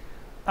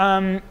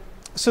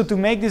 So to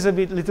make this a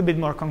little bit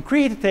more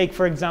concrete, take,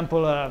 for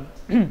example,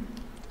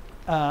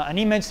 an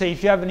image. Say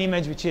if you have an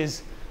image which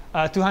is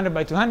 200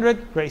 by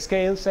 200,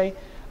 grayscale, say,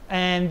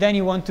 and then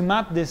you want to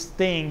map this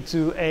thing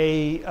to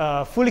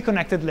a fully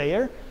connected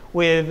layer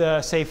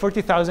with, say,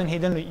 40,000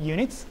 hidden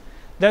units,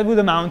 that would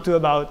amount to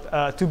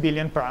about 2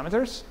 billion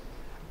parameters.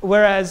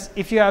 Whereas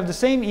if you have the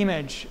same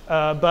image,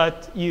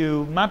 but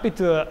you map it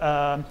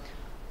to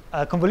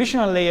a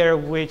convolutional layer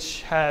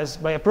which has,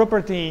 by a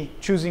property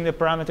choosing the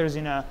parameters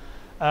in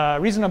a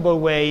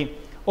reasonable way,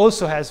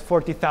 also has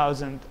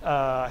 40,000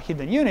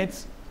 hidden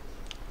units,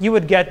 you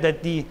would get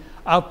that the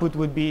output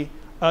would be,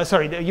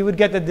 you would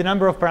get that the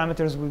number of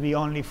parameters would be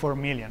only 4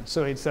 million.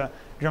 So it's a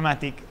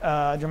dramatic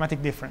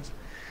difference.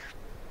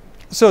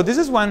 So this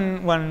is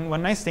one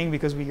nice thing,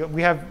 because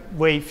we have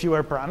way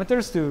fewer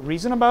parameters to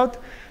reason about.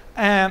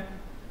 And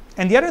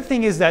the other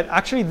thing is that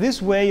actually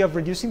this way of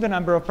reducing the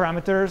number of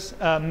parameters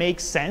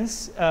makes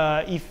sense,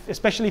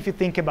 especially if you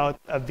think about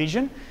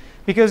vision.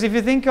 Because if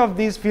you think of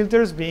these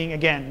filters being,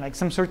 again, like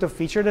some sort of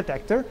feature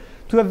detector,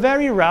 to a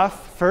very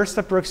rough first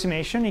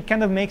approximation, it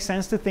kind of makes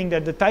sense to think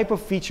that the type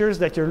of features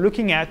that you're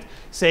looking at,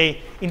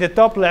 say, in the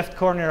top left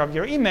corner of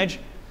your image,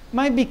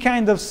 might be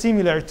kind of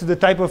similar to the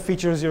type of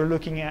features you're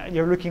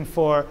looking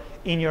for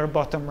in your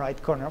bottom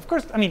right corner. Of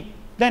course, I mean,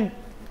 then,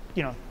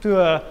 to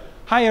a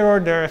higher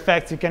order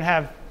effect, you can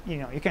have,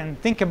 you can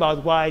think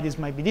about why this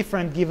might be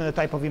different given the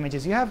type of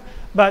images you have.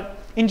 But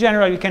in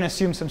general, you can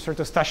assume some sort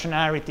of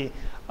stationarity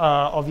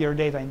of your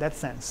data in that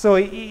sense. So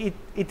it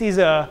is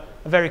a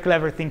very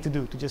clever thing to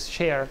do, to just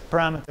share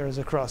parameters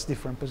across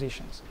different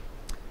positions.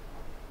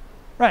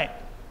 Right.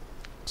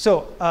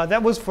 So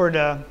that was for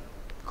the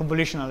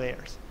convolutional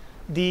layers.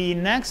 The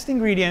next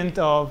ingredient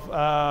of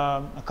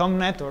a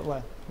ConvNet, or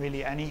well,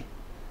 really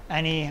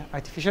any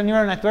artificial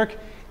neural network,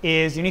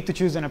 is you need to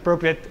choose an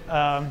appropriate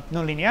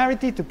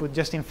nonlinearity to put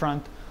just in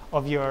front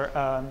of your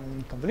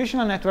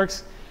convolutional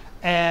networks.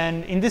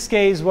 And in this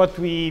case, what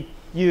we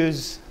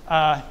use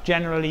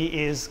generally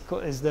is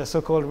the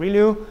so-called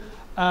ReLU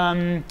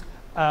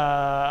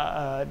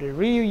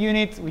ReU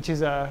unit, which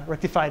is a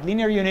rectified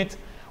linear unit,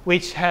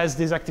 which has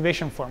this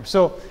activation form.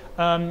 So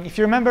if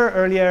you remember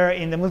earlier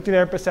in the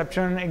multilayer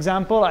perception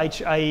example, I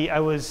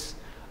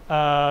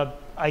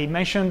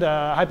mentioned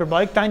a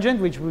hyperbolic tangent,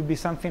 which would be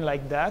something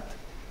like that.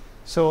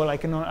 So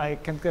like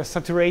a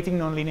saturating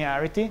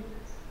nonlinearity.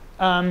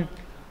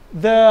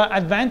 The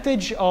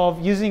advantage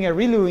of using a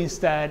ReLU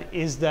instead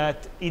is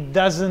that it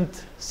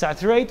doesn't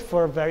saturate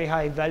for very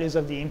high values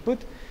of the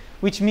input,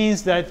 which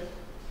means that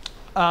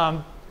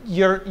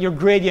your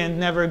gradient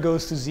never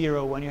goes to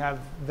 0 when you have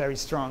very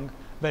strong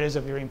values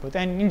of your input.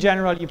 And in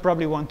general, you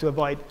probably want to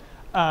avoid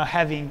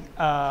having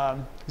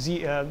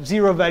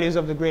 0 values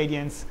of the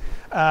gradients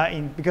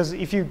because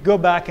if you go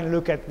back and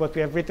look at what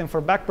we have written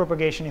for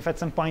backpropagation, if at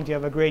some point you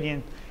have a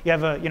gradient, you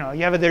have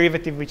a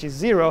derivative which is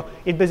 0,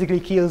 it basically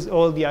kills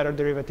all the other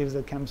derivatives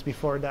that comes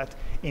before that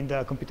in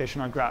the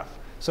computational graph.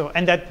 So,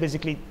 and that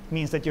basically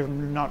means that you're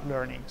not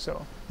learning.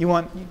 So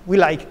we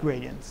like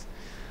gradients.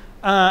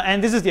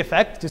 And this is the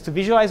effect, just to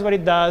visualize what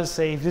it does.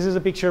 Say if this is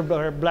a picture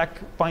where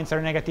black points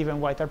are negative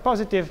and white are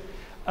positive,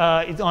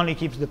 it only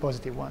keeps the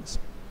positive ones.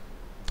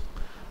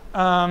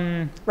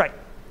 Right.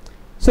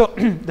 So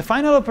the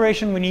final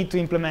operation we need to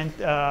implement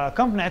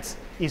CompNets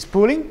is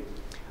pooling.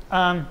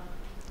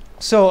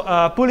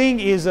 Pooling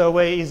is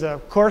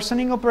a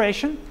coarsening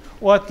operation.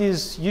 What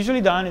is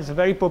usually done is a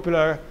very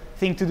popular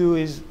thing to do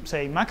is,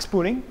 say, max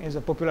pooling is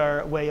a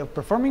popular way of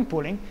performing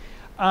pooling.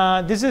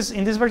 In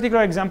this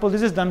particular example,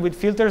 this is done with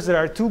filters that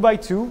are 2 by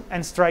 2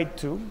 and stride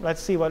 2.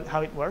 Let's see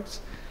how it works.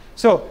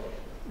 So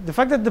the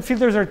fact that the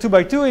filters are 2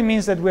 by 2, it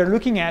means that we're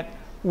looking at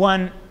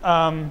one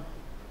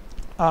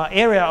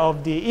area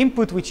of the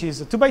input, which is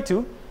a 2 by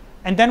 2,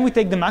 and then we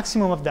take the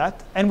maximum of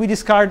that, and we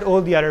discard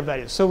all the other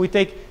values. So we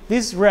take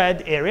this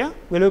red area,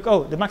 we look,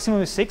 oh, the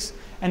maximum is 6,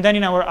 and then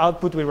in our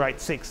output we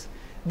write 6.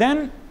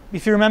 Then,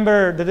 if you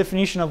remember the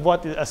definition of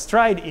what a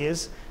stride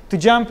is, to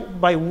jump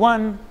by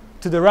 1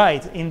 to the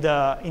right in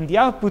the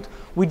output,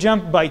 we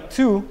jump by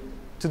 2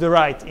 to the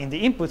right in the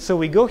input. So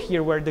we go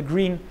here where the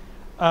green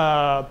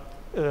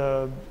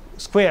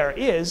square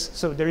is,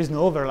 so there is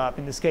no overlap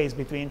in this case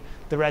between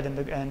the red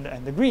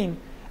and the green,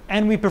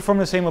 and we perform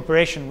the same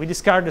operation. We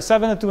discard the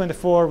 7, the 2, and the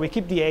 4, we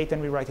keep the 8,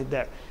 and we write it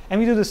there. And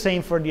we do the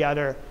same for the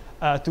other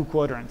 2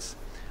 quadrants.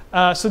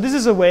 So this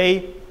is a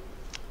way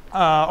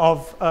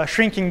of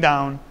shrinking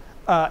down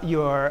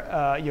your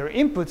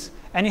inputs,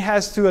 and it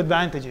has 2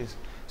 advantages.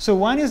 So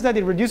one is that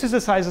it reduces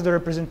the size of the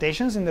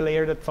representations in the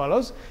layer that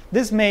follows.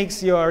 This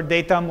makes your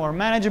data more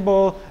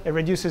manageable. It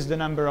reduces the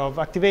number of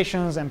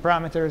activations and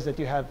parameters that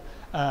you have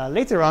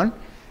later on.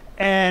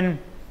 And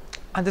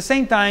at the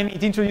same time,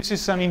 it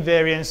introduces some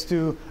invariance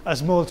to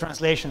small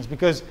translations.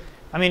 Because,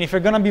 I mean, if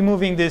you're going to be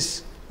moving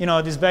this,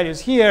 these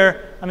values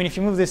here, I mean, if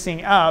you move this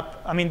thing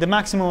up, I mean, the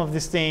maximum of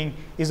this thing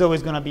is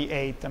always going to be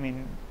 8. I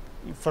mean,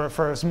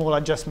 for a small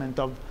adjustment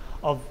of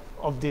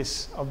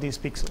these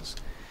pixels.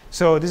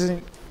 So this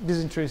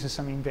introduces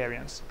some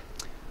invariance.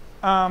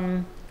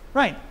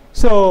 Right.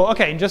 So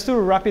OK, just to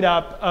wrap it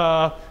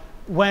up,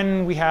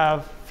 when we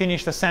have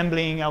finished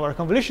assembling our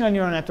convolutional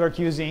neural network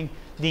using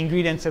the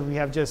ingredients that we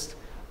have just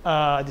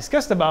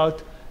discussed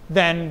about,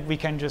 then we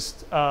can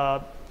just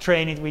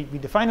train it. We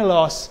define a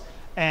loss,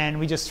 and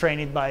we just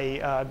train it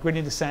by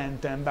gradient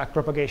descent and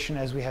backpropagation,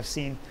 as we have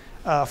seen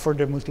for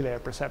the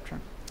multilayer perception.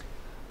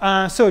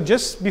 So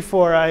just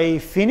before I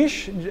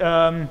finish,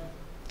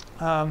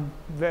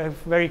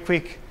 very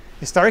quick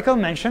historical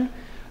mention.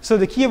 So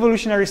the key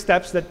evolutionary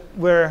steps that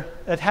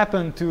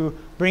happened to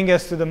bring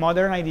us to the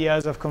modern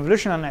ideas of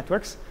convolutional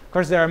networks. Of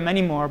course, there are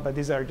many more, but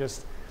these are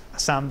just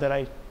some that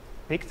I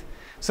picked.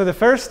 So the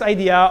first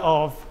idea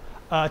of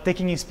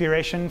taking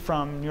inspiration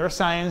from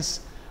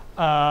neuroscience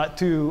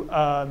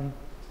to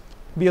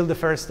build the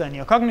first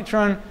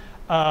neocognitron.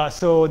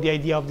 So the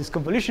idea of this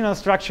convolutional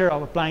structure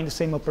of applying the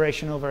same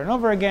operation over and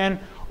over again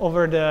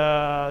over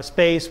the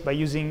space by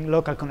using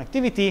local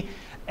connectivity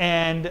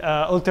and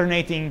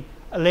alternating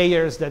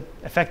layers that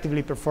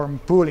effectively perform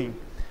pooling.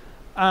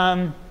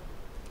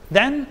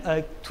 Then,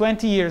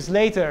 20 years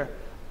later,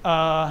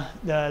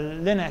 the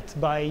Linnet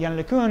by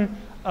Yen-Ling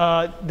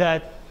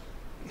that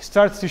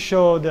starts to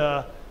show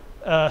the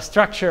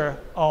structure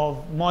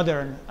of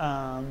modern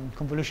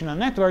convolutional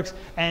networks,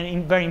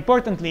 and very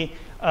importantly,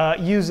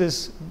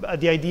 uses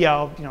the idea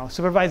of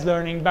supervised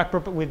learning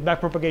with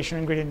backpropagation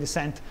and gradient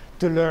descent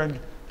to learn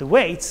the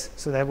weights.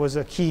 So that was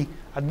a key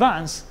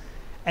advance.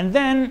 And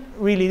then,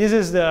 really, this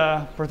is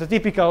the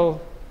prototypical,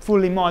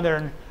 fully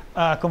modern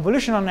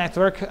convolutional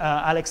network,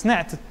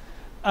 AlexNet,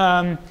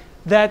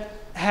 that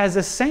has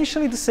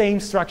essentially the same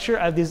structure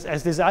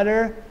as this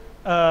other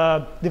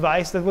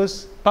device that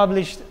was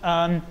published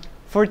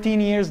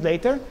 14 years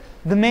later,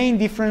 the main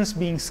difference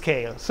being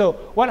scale. So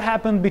what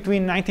happened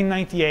between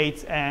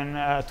 1998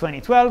 and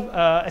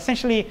 2012?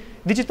 Essentially,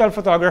 digital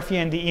photography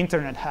and the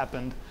internet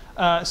happened.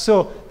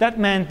 So that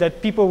meant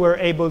that people were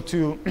able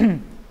to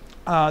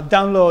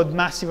download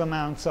massive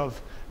amounts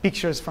of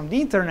pictures from the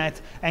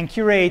internet and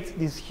curate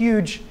these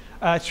huge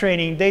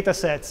training data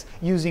sets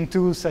using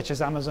tools such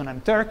as Amazon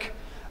and Turk.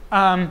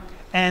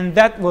 And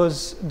that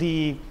was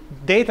the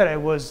data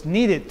that was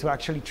needed to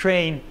actually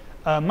train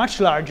much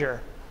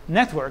larger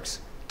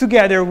networks,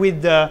 together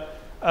with the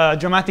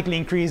dramatically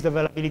increased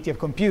availability of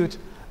compute,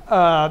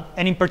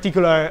 and in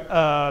particular,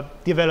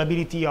 the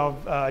availability of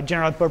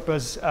general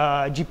purpose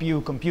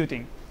GPU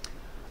computing.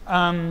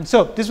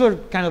 So these were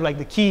kind of like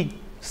the key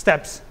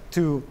steps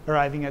to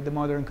arriving at the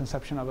modern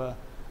conception of a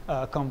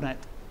ConvNet.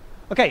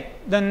 Okay,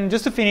 then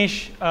just to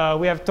finish,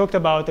 we have talked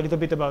about a little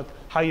bit about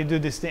how you do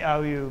this, we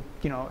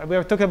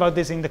have talked about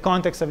this in the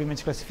context of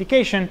image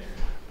classification.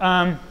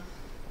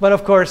 But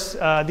of course,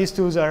 these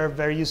tools are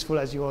very useful,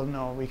 as you all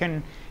know. We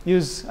can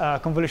use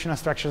convolutional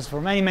structures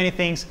for many, many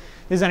things.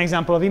 This is an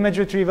example of image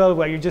retrieval,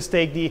 where you just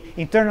take the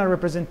internal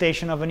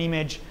representation of an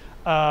image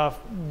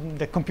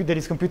that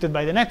is computed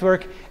by the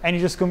network, and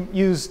you just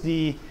use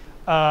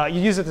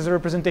it as a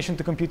representation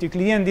to compute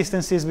Euclidean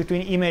distances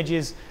between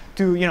images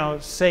to,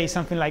 say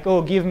something like,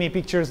 oh, give me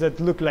pictures that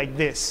look like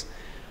this.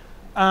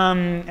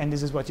 And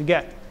this is what you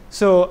get.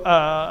 So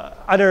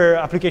other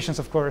applications,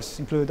 of course,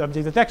 include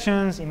object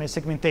detections, image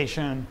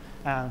segmentation,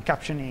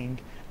 captioning,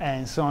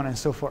 and so on and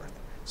so forth.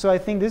 So I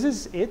think this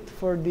is it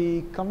for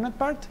the ConvNet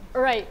part.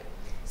 Right.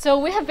 So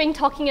we have been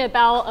talking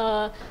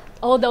about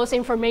all those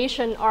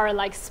information are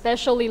like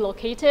spatially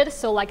located,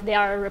 so like they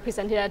are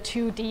represented at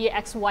 2D,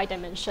 X, Y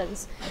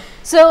dimensions.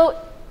 So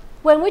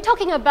when we're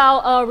talking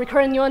about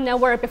recurrent neural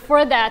network,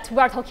 before that, we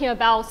are talking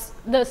about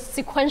the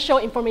sequential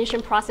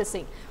information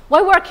processing.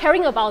 Why we're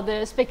caring about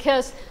this?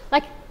 Because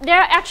like there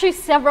are actually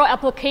several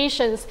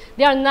applications.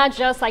 They are not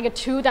just like a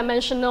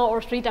 2-dimensional or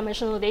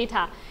 3-dimensional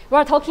data. We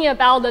are talking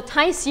about the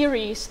time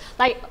series.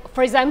 Like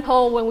for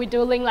example, when we're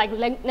doing like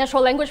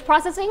natural language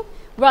processing,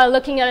 we are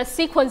looking at a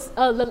sequence,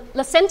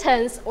 the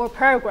sentence or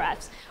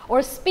paragraphs,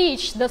 or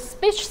speech. The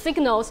speech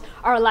signals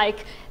are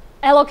like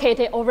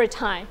allocated over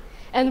time.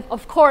 And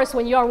of course,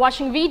 when you are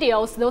watching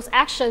videos, those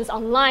actions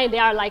online, they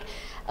are like,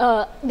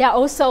 they are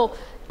also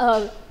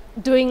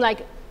doing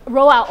like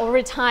rollout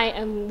over time.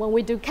 And when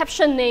we do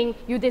captioning,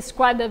 you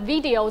describe the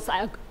videos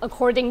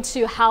according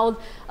to how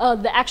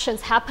the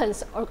actions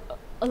happens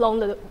along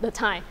the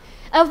time.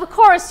 And of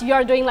course, you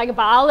are doing like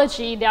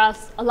biology. There are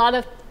a lot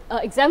of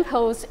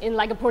examples in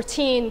like a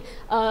protein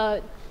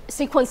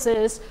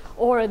sequences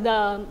or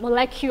the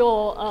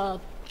molecular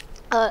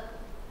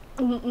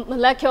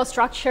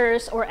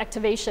structures or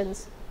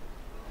activations.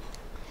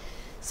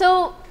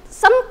 So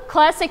some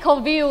classical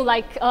view,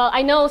 like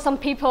I know some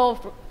people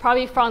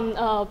probably from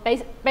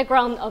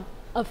background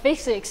of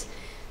physics.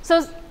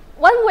 So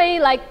one way,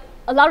 like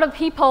a lot of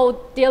people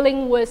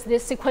dealing with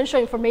this sequential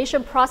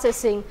information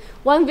processing,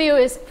 one view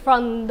is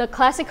from the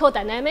classical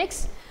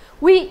dynamics.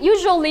 We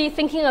usually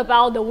thinking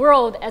about the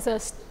world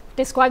as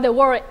describe the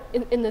world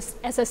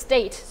as a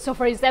state. So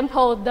for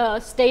example, the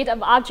state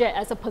of object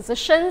as a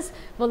positions,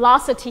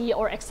 velocity,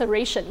 or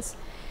accelerations.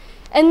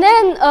 And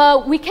then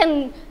we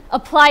can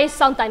apply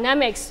some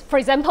dynamics. For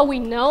example, we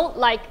know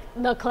like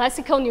the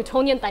classical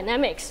Newtonian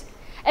dynamics.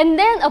 And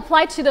then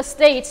apply to the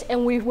state,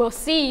 and we will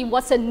see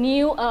what's a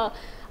new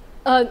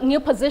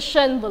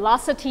position,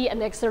 velocity,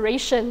 and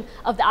acceleration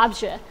of the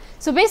object.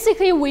 So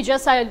basically, we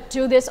just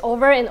do this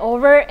over and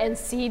over and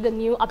see the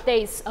new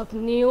updates of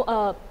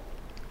the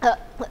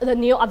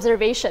new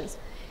observations.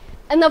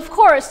 And of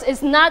course,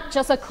 it's not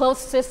just a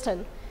closed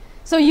system.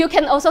 So you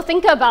can also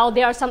think about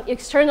there are some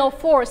external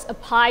force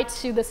applied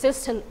to the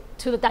system,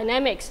 to the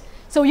dynamics.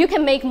 So you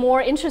can make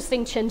more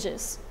interesting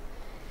changes.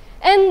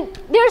 And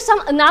there's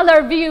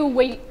another view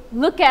we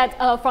look at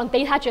from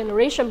data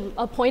generation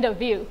point of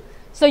view.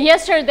 So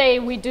yesterday,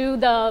 we do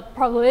the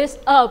probability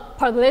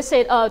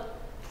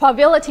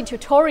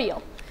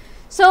tutorial.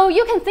 So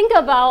you can think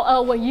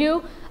about when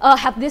you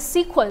have this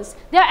sequence,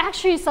 there are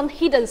actually some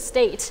hidden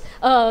states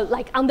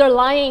like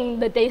underlying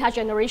the data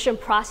generation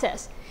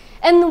process.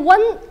 And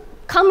one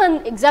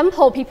common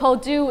example people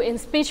do in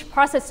speech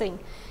processing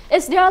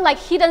is there are like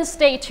hidden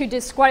states to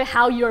describe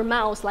how your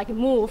mouse like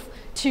move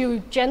to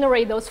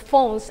generate those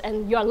phones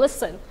and you are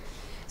listening.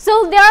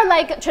 So there are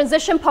like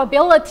transition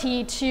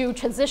probability to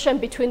transition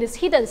between this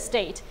hidden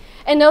state,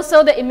 and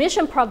also the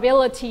emission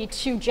probability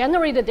to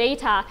generate the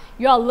data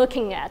you are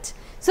looking at.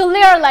 So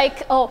they are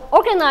like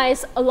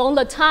organized along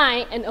the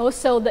time, and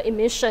also the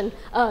emission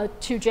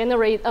to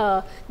generate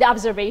the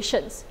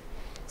observations.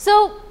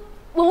 So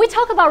when we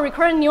talk about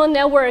recurrent neural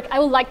network, I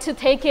would like to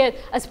take it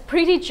as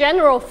pretty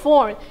general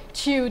form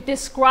to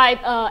describe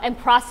and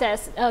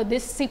process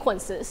these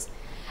sequences.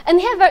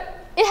 And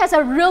it has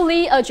a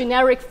really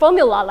generic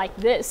formula like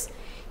this.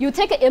 You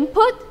take an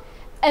input,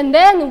 and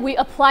then we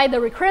apply the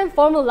recurrent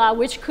formula,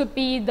 which could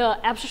be the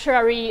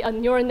arbitrary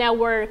neural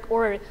network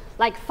or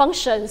like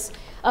functions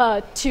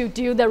to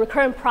do the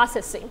recurrent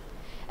processing.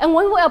 And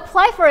when we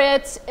apply for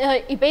it,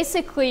 it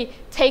basically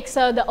takes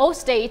the old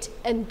state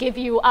and give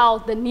you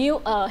out the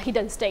new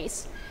hidden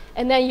states.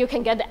 And then you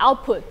can get the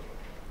output.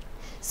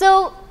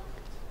 So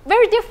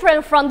very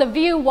different from the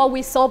view what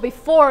we saw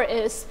before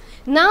is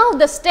now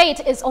the state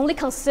is only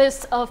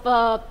consists of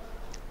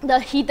the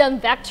hidden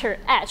vector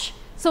h.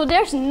 So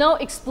there's no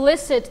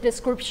explicit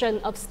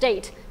description of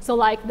state. So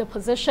like the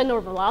position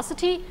or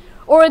velocity,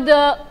 or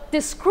the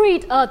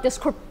discrete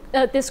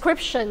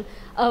description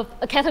of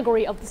a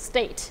category of the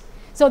state.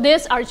 So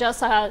these are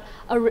just an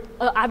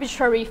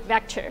arbitrary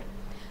vector.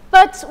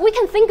 But we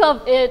can think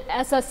of it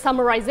as a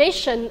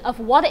summarization of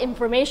what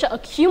information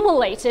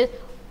accumulated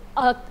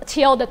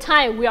till the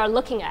time we are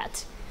looking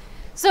at.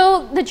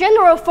 So the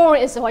general form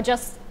is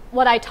just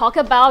what I talk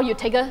about. You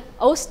take an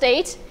old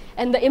state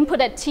and the input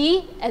at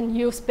t, and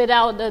you spit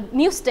out the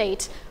new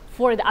state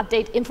for the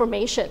update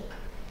information.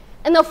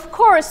 And of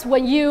course,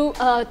 when you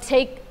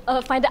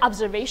find the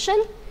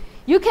observation,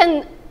 you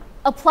can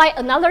apply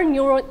another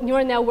neural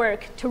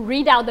network to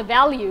read out the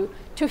value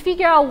to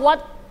figure out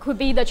what could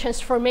be the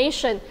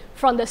transformation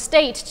from the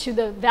state to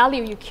the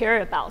value you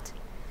care about.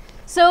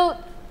 So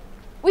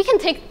we can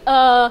take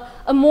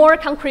a more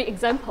concrete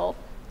example.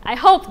 I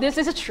hope this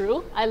is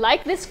true. I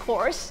like this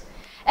course.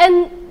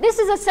 And this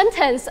is a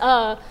sentence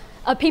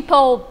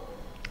people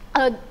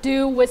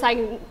do with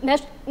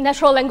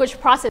natural language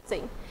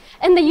processing.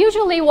 And they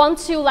usually want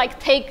to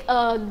take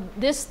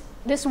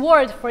this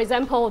word, for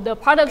example, the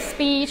part of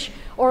speech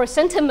or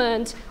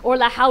sentiment, or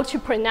how to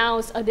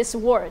pronounce this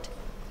word.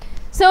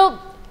 So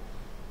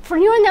for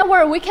neural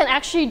network, we can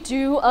actually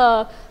do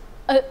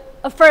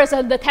first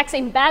the text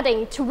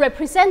embedding to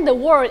represent the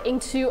word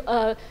into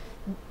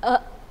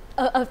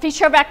a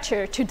feature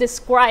vector to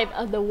describe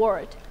the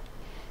word.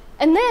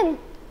 And then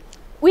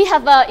we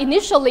have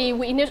initially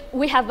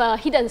we have a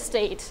hidden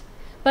state.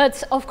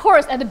 But of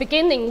course, at the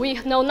beginning, we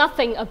know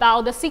nothing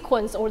about the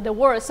sequence or the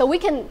word. So we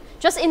can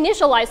just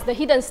initialize the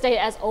hidden state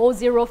as all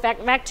 0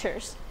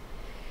 vectors.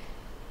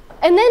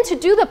 And then to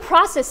do the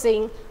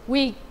processing,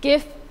 we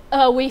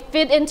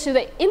feed into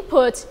the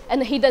input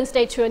and the hidden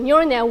state to a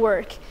neural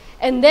network,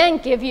 and then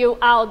give you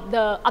out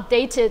the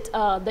updated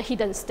the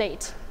hidden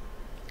state.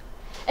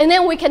 And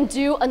then we can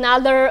do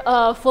another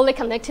fully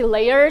connected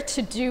layer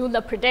to do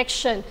the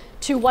prediction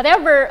to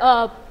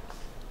whatever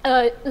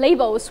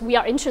labels we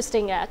are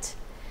interested at.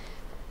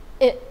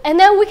 And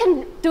then we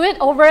can do it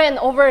over and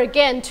over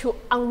again to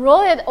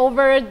unroll it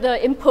over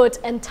the input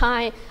and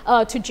time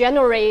to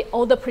generate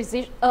all the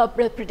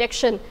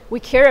prediction we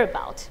care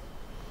about.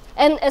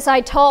 And as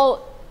I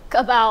talk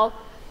about,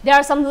 there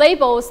are some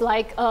labels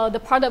like the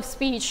part of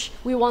speech.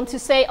 We want to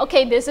say,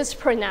 okay, this is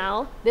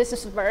pronoun, this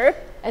is verb,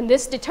 and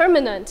this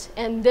determinant,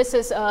 and this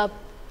is a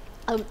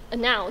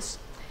noun.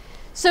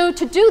 So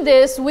to do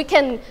this, we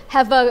can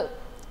have an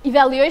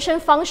evaluation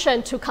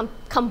function to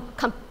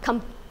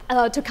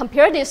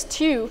compare these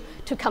two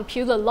to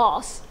compute the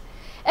loss.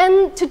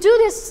 And to do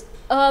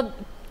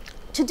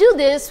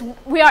this,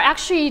 we are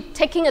actually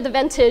taking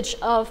advantage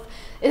of,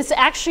 it's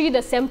actually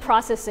the same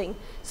processing.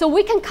 So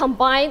we can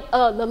combine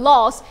the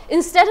loss.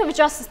 Instead of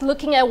just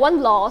looking at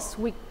one loss,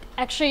 we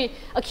actually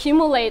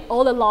accumulate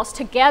all the loss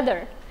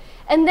together.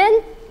 And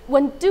then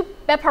when do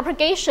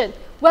backpropagation,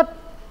 we'll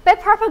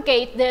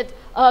backpropagate it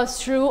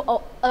through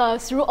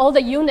all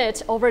the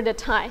units over the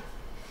time.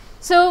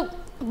 So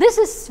this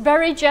is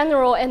very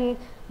general and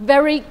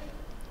very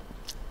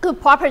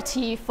good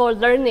property for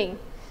learning.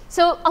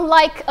 So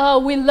unlike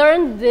we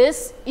learn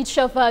this, each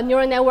of a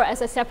neural network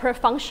as a separate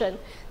function,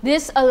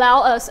 this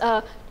allow us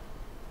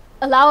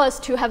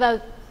to have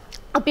an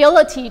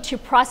ability to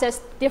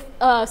process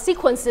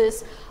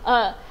sequences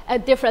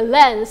at different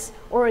lengths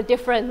or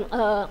different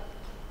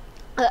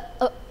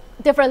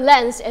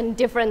lengths and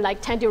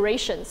different time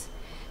durations.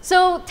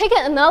 So take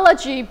an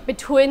analogy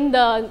between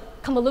the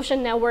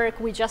convolution network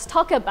we just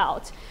talked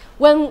about.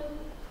 When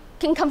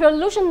in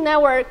convolution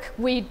network,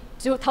 we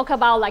do talk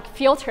about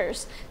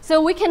filters.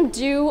 So we can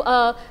do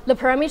the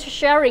parameter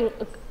sharing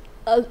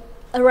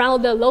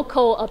around the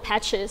local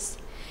patches.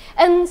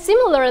 And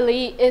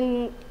similarly,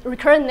 in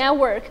recurrent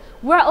network,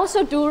 we're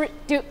also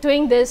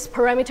doing this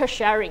parameter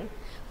sharing.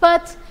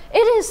 But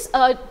it is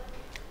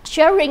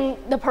sharing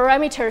the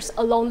parameters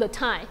along the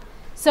time.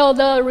 So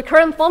the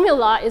recurrent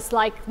formula is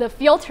like the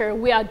filter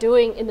we are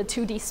doing in the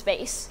 2D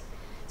space.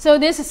 So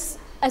this is,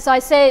 as I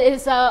said,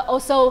 is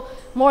also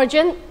more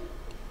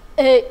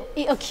it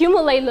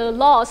accumulates the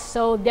loss,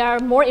 so there are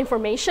more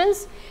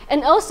informations,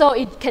 and also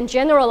it can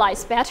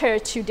generalize better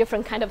to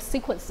different kind of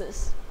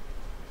sequences.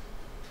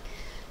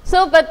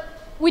 So, but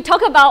we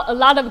talk about a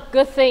lot of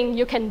good things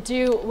you can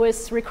do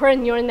with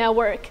recurrent neural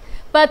network.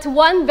 But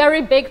one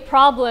very big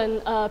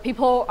problem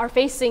people are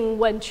facing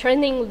when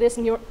training this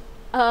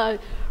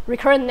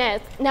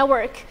recurrent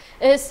network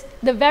is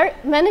the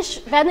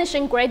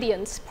vanishing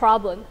gradients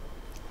problem.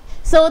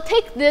 So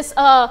take this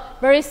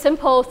very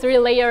simple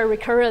 3-layer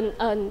recurrent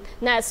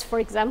nets, for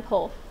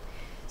example.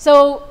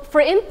 So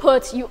for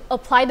input, you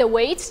apply the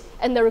weight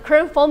and the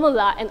recurrent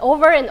formula and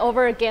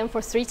over again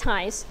for 3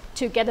 times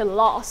to get a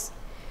loss.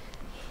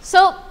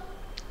 So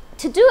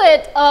to do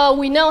it,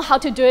 we know how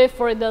to do it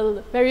for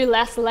the very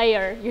last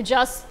layer. You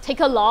just take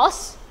a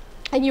loss,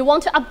 and you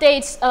want to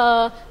update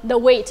the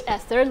weight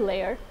at 3rd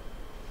layer.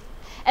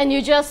 And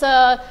you just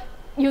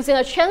using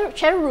a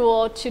chain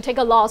rule to take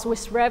a loss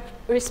with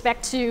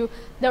respect to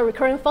the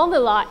recurrent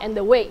formula and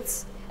the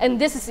weights.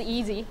 And this is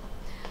easy.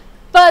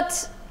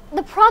 But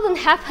the problem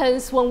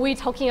happens when we're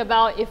talking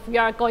about if we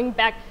are going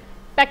back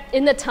back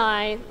in the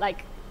time,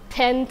 like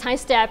 10 time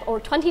steps or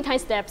 20 time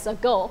steps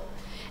ago.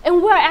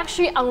 And we're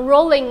actually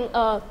unrolling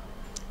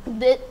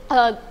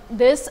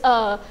this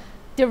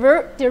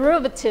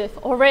derivative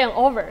over and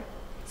over.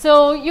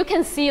 So you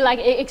can see like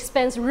it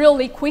expands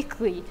really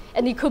quickly,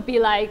 and it could be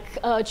like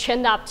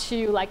chained up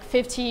to like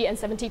 50 and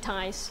 70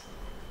 times.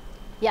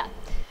 Yeah.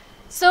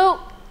 So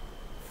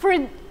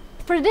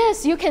for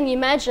this, you can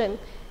imagine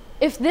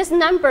if this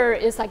number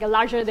is like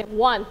larger than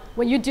 1,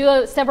 when you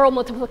do several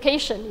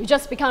multiplication, you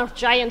just become a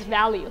giant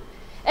value.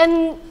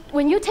 And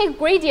when you take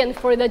gradient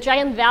for the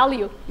giant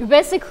value, you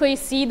basically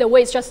see the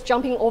weights just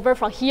jumping over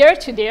from here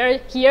to there,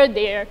 here,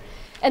 there.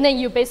 And then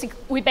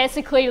we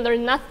basically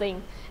learn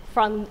nothing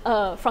from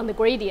the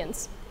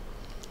gradients.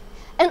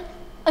 And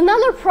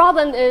another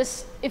problem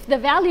is if the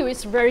value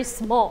is very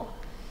small.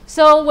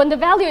 So when the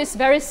value is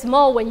very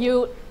small, when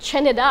you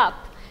chain it up,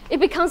 it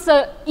becomes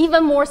an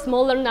even more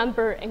smaller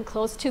number and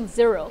close to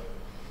 0.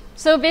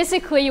 So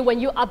basically, when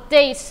you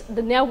update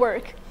the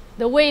network,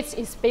 the weight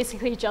is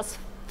basically just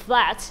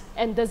flat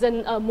and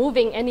doesn't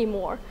moving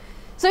anymore.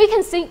 So you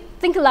can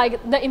think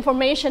like the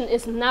information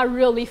is not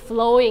really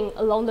flowing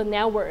along the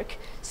network.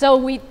 So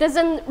we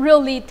doesn't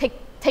really take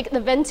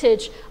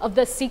advantage of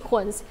the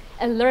sequence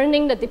and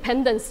learning the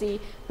dependency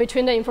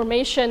between the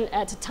information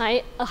at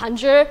time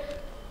 100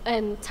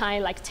 and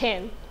time like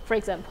 10, for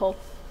example.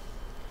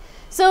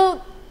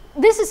 So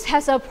this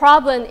has a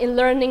problem in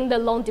learning the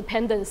long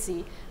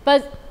dependency.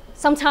 But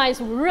sometimes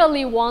we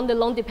really want the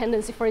long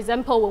dependency. For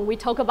example, when we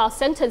talk about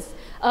sentences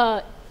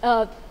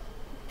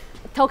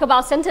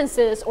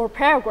or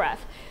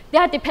paragraph,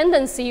 their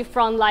dependency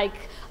from like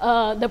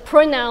the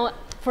pronoun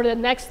for the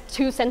next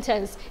 2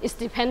 sentences is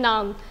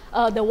dependent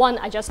on the one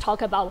I just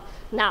talked about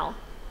now.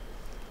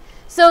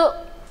 So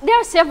there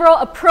are several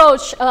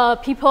approaches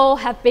people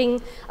have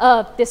been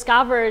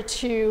discovered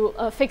to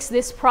fix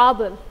this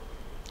problem.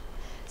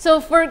 So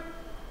for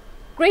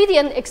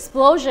gradient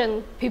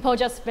explosion, people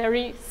just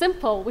very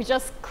simple. We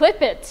just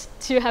clip it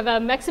to have a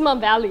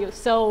maximum value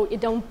so it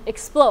don't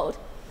explode.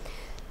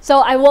 So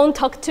I won't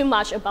talk too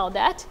much about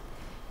that.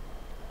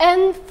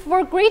 And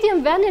for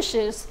gradient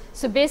vanishes,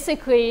 so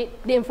basically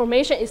the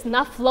information is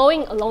not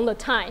flowing along the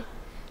time.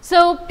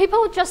 So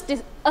people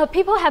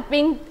have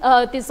been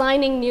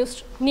designing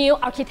new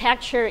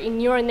architecture in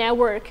neural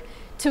network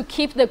to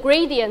keep the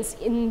gradients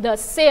in the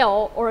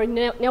cell or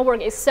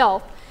network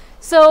itself.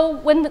 So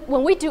when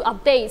we do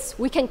updates,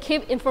 we can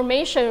keep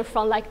information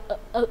from like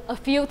a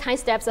few time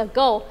steps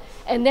ago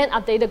and then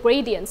update the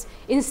gradients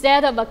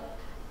instead of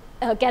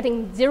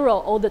getting 0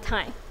 all the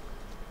time.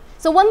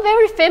 So one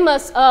very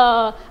famous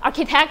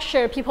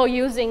architecture people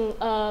using,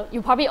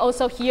 you probably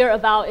also hear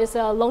about, is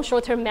a long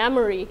short-term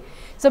memory.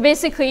 So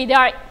basically, they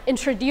are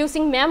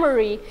introducing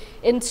memory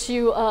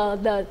into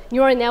the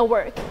neural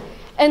network.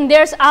 And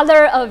there's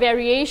other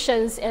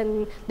variations,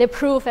 and they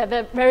prove have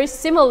a very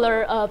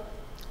similar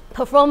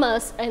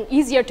performance and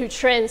easier to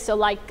train, so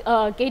like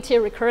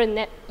gated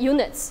recurrent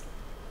units.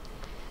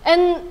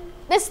 And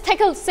let's take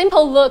a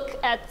simple look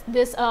at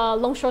this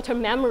long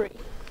short-term memory.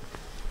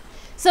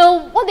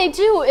 So what they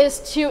do is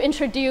to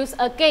introduce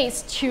a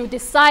gate to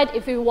decide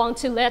if we want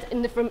to let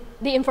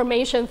the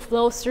information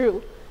flow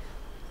through.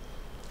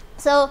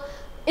 So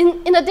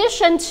in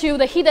addition to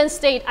the hidden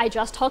state I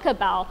just talked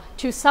about,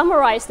 to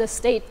summarize the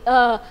state,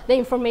 the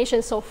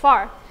information so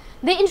far,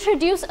 they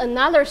introduce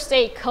another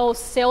state called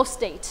cell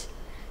state.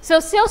 So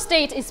cell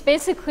state is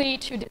basically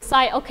to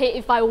decide, okay,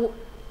 if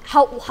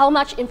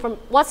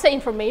what's the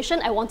information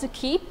I want to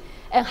keep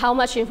and how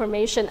much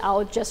information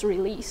I'll just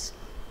release.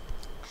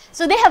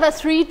 So they have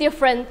 3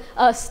 different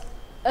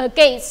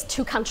gates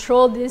to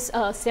control this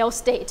cell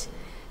state.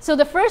 So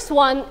the first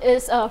one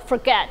is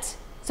forget.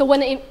 So when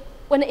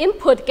the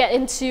input get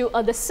into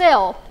the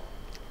cell,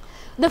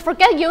 the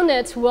forget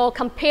unit will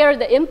compare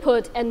the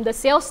input and the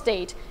cell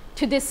state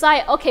to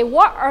decide, okay,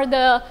 what are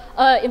the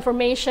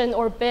information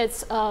or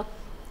bits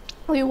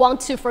we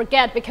want to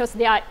forget because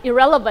they are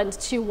irrelevant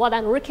to what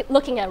I'm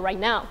looking at right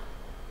now.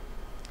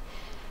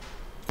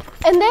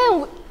 And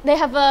then they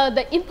have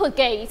the input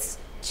gates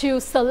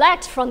to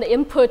select from the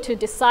input to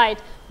decide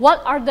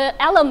what are the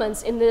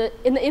elements in the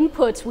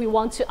input we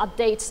want to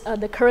update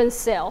the current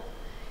cell.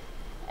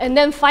 And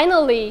then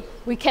finally,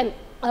 we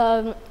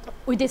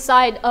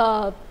decide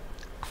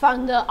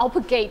from the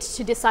output gate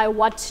to decide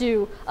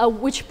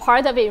which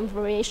part of the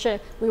information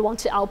we want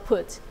to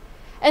output.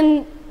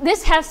 And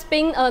this has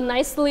been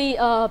nicely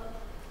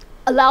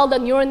allowed the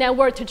neural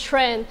network to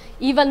train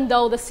even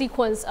though the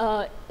sequence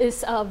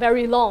is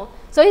very long.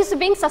 So it's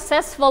being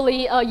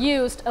successfully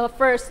used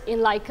first in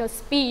like a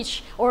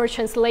speech or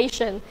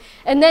translation,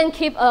 and then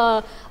keep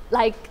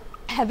like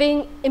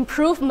having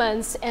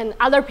improvements and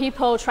other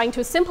people trying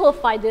to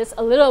simplify this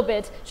a little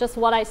bit, just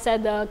what I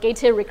said, the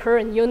gated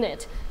recurrent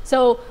unit.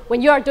 So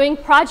when you are doing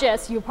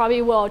projects, you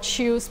probably will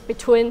choose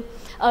between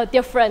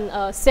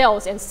different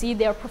cells and see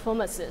their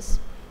performances.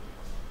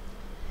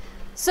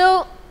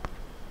 So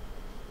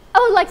I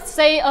would like to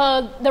say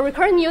the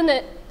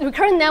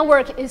recurrent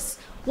network is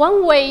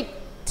one way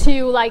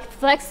to like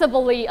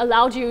flexibly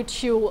allow you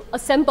to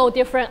assemble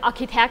different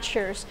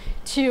architectures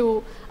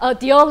to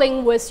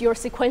dealing with your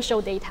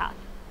sequential data.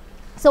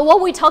 So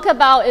what we talk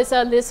about is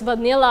this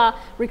vanilla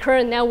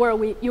recurrent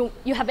network.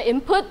 You have an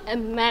input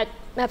and map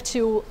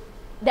to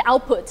the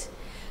output.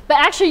 But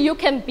actually, you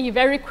can be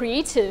very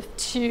creative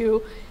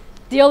to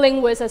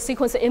dealing with a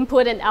sequence of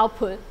input and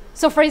output.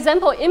 So for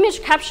example,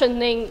 image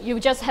captioning, you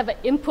just have an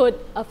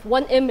input of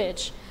one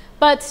image,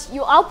 but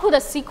you output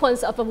a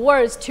sequence of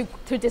words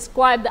to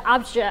describe the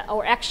object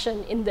or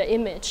action in the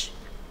image.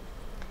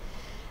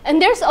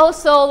 And there's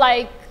also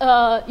like,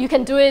 you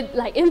can do it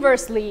like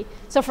inversely.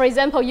 So for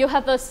example, you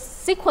have a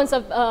sequence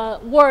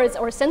of words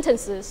or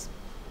sentences,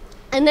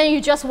 and then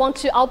you just want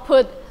to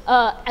output,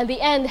 at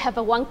the end, have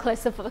a one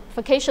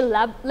classification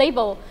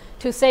label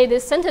to say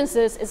this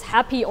sentences is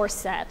happy or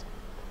sad.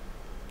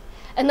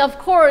 And of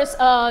course,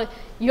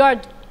 you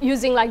are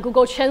using like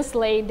Google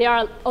Translate. They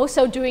are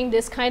also doing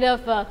this kind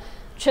of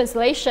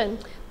translation.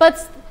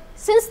 But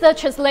since the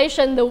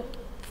translation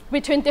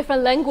between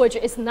different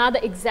languages is not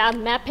the exact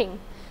mapping,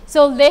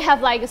 so they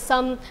have like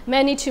some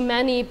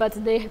many-to-many, but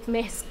they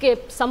may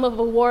skip some of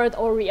the word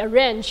or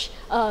rearrange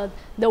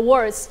the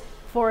words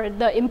for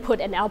the input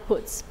and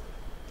outputs.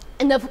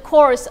 And of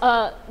course,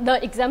 the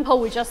example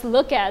we just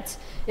look at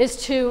is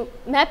to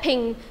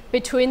mapping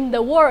between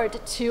the word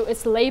to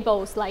its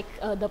labels, like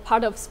the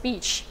part of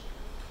speech.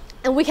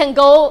 And we can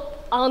go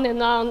on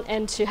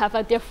and to have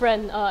a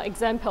different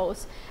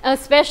examples,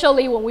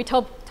 especially when we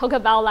talk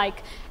about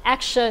like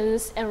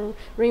actions and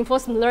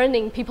reinforcement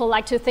learning. People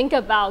like to think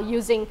about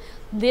using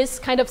this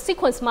kind of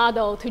sequence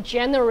model to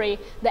generate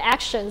the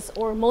actions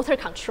or motor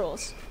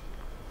controls.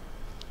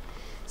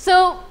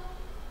 So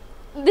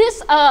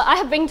this,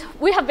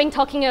 we have been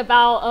talking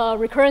about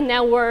recurrent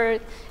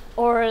network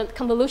or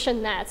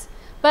convolution nets.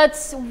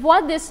 But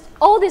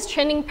all this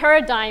training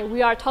paradigm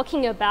we are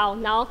talking about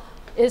now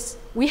is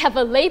we have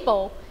a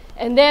label,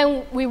 and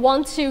then we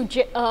want to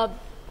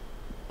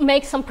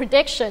make some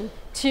prediction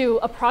to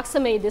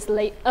approximate this,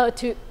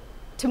 to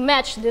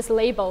match this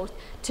label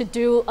to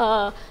do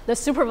the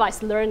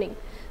supervised learning.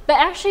 But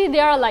actually,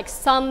 there are like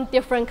some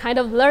different kind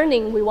of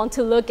learning we want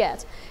to look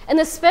at. And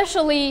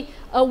especially,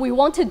 we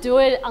want to do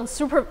it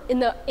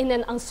in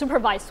an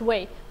unsupervised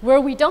way,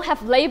 where we don't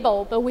have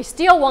label, but we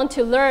still want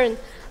to learn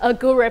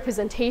good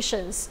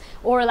representations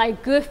or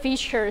like good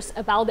features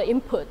about the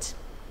input.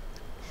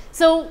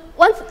 So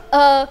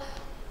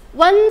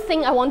one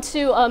thing I want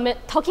to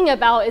talking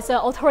about is an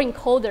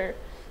autoencoder.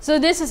 So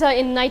this is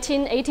in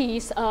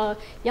 1980s,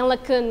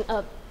 Yen-Ling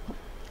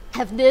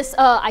have this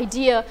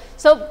idea.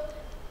 So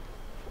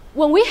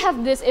when we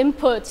have this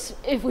input,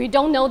 if we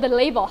don't know the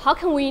label, how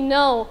can we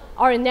know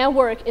our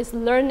network is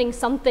learning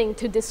something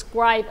to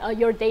describe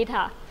your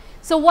data?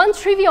 So one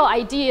trivial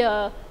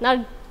idea,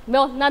 not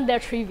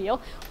that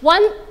trivial,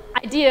 one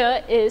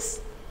idea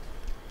is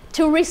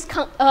to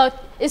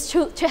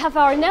have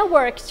our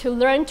network to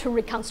learn to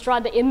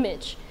reconstruct the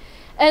image.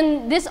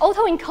 And this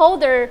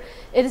autoencoder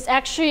is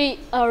actually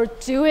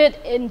do it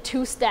in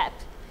 2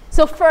 steps.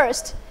 So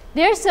first,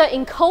 there's an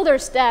encoder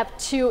step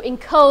to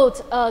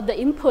encode the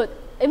input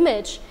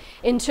image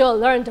into a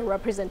learned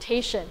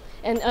representation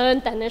and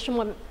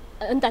n-dimensional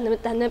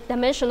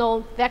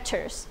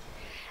vectors.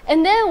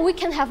 And then we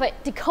can have a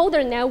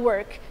decoder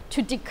network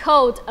to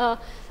decode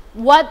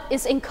what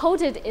is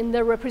encoded in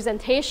the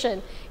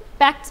representation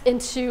back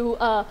into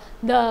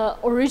the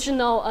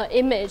original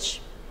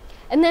image.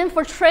 And then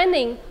for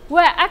training,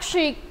 we're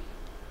actually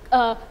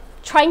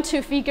trying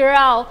to figure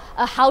out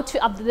how to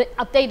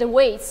update the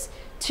weights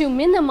to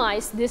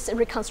minimize this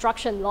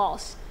reconstruction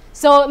loss.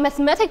 So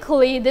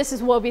mathematically,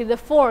 this will be the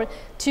form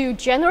to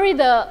generate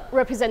the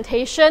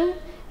representation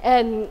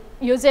and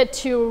use it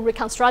to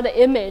reconstruct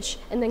the image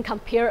and then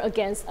compare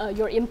against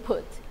your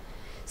input.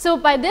 So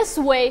by this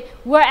way,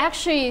 we're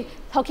actually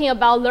talking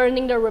about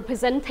learning the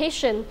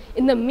representation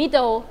in the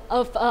middle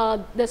of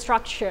the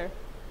structure.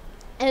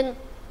 And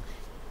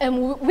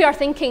we are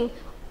thinking,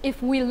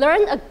 if we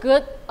learn a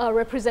good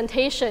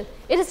representation,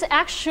 it is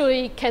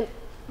actually can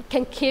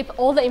keep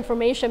all the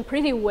information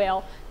pretty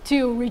well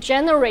to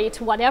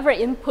regenerate whatever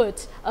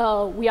input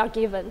we are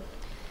given.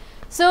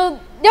 So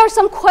there's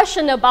some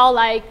question about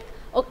like,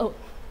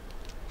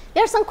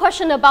 there's some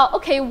question about,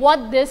 okay,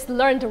 what this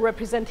learned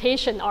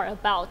representation are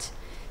about.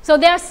 So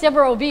there are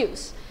several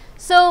views.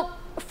 So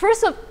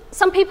first,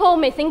 some people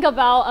may think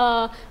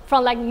about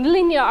from like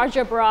linear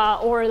algebra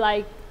or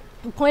like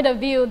point of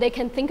view, they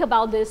can think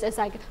about this as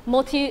like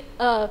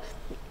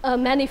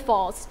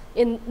manifolds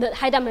in the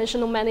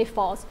high-dimensional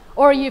manifolds.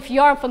 Or if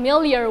you are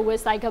familiar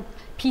with like a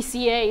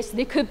PCAs,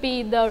 they could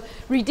be the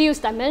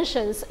reduced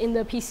dimensions in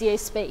the PCA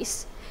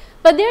space.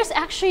 But there's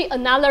actually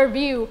another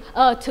view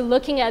to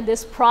looking at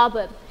this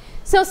problem.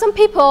 So some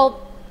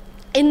people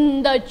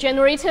in the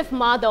generative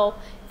model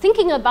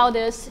thinking about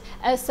this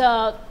as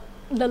the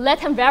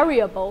latent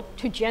variable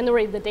to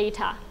generate the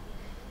data.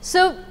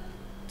 So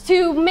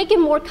to make it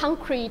more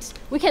concrete,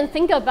 we can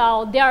think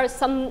about there are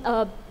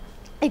some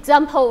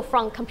example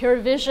from computer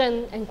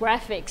vision and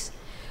graphics,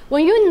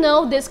 when you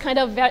know this kind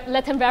of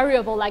latent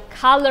variable like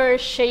color,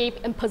 shape,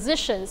 and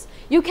positions,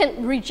 you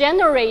can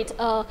regenerate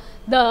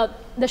the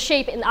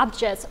shape and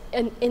objects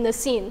in the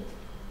scene.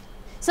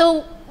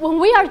 So when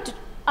we are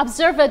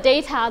observe the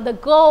data, the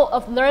goal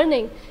of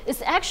learning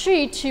is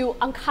actually to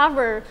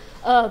uncover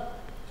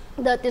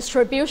the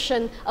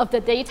distribution of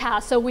the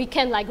data so we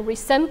can like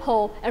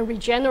resample and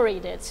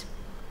regenerate it.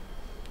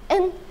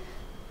 And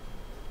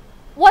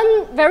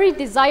one very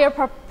desired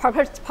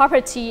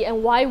property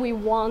and why we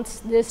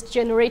want this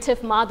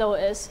generative model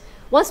is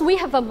once we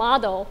have a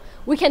model,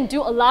 we can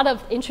do a lot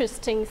of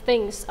interesting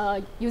things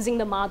using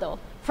the model.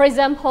 For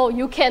example,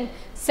 you can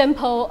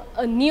sample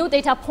a new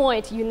data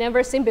point you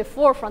never seen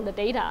before from the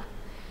data.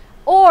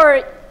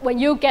 Or when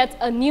you get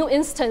a new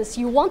instance,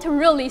 you want to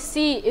really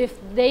see if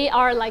they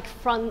are like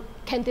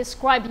can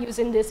describe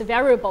using these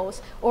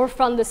variables or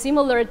from the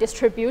similar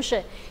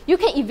distribution. You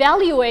can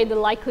evaluate the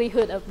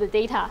likelihood of the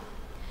data.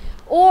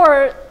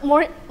 Or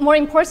more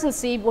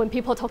importantly, when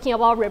people are talking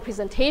about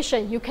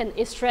representation, you can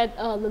extract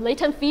the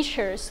latent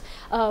features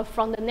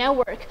from the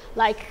network,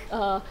 like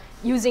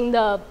using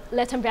the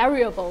latent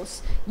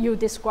variables you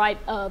describe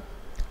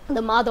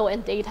the model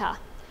and data.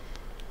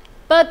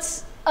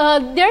 But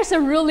there's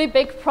a really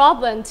big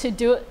problem to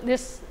do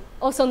this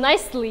also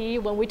nicely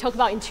when we talk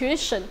about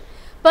intuition.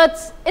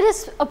 But it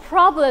is a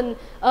problem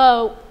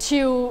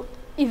to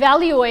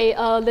evaluate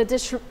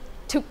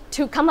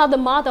to come out the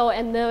model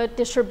and the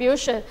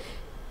distribution,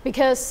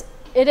 because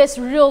it is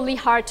really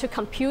hard to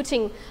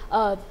computing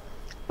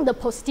the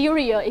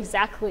posterior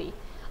exactly.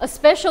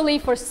 Especially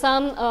for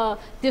some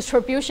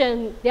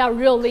distribution, they are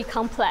really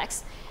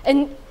complex.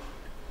 And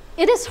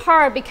it is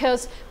hard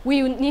because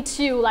we need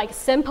to like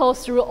sample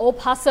through all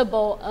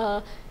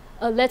possible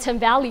latent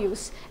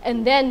values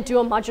and then do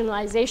a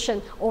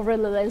marginalization over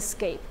the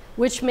landscape,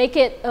 which make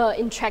it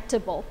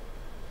intractable.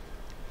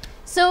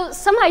 So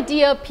some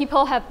idea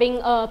people have been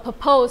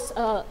proposed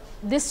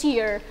this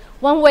year.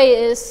 One way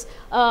is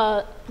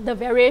the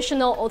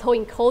variational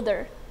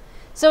autoencoder.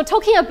 So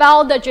talking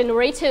about the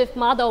generative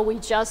model we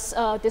just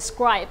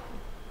described.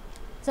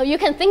 So you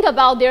can think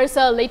about there's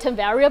a latent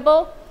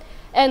variable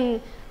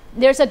and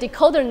there's a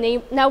decoder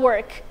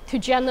network to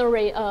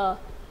generate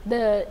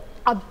the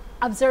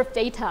observed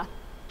data.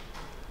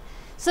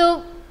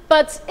 So,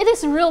 but it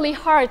is really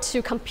hard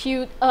to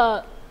compute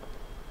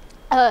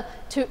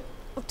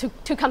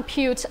to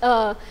compute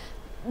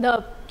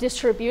the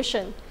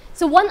distribution.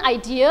 So one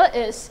idea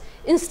is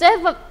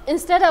instead of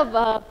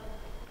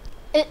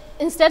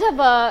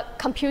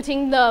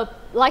computing the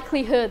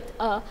likelihood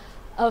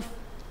of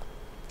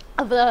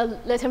the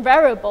latent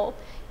variable,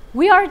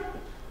 we are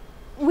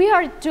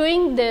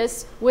doing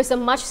this with a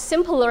much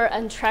simpler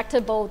and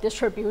tractable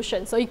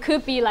distribution. So it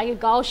could be like a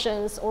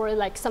Gaussians or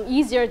like some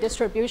easier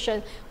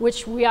distribution,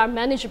 which we are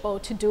manageable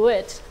to do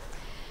it.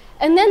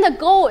 And then the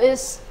goal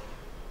is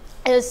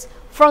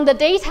from the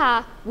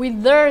data we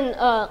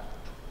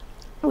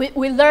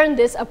learn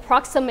this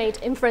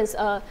approximate inference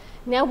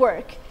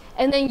network,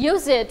 and then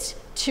use it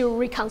to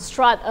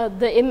reconstruct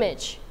the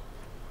image.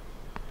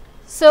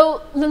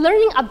 So the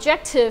learning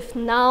objective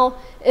now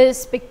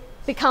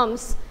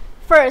becomes,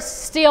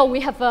 first, still we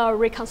have a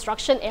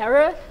reconstruction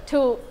error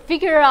to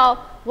figure out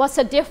what's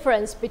the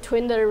difference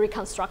between the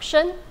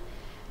reconstruction.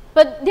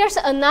 But there's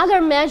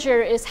another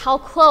measure is how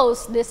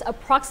close this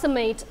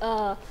approximate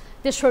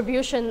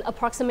distribution,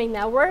 approximate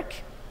network,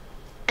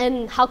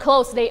 and how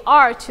close they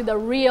are to the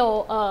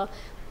real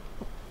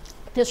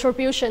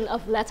distribution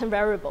of latent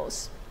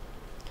variables.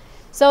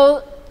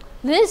 So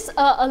this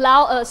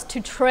allows us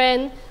to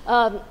train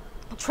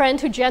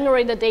to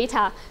generate the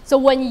data. So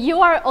when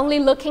you are only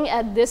looking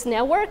at this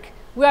network,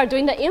 we are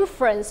doing the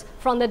inference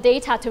from the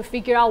data to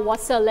figure out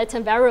what's the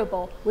latent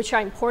variable, which are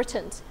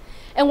important.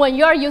 And when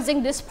you are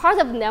using this part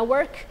of the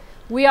network,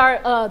 we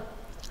are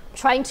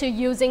trying to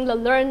using the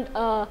learned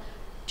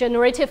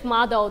generative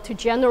model to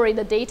generate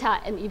the data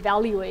and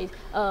evaluate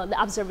the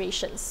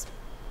observations.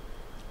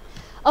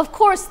 Of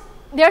course,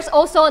 there's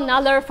also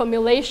another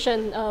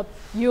formulation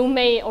you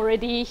may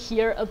already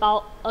hear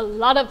about a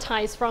lot of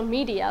times from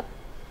media.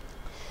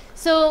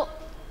 So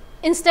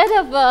instead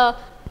of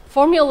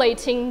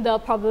formulating the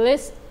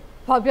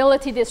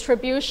probability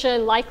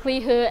distribution,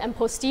 likelihood, and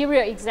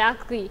posterior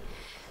exactly,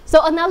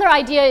 so another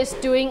idea is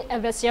doing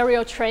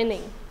adversarial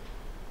training.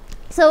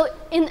 So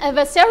in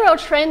adversarial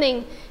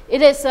training,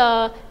 it is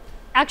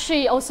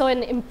actually also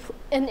an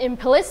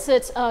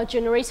implicit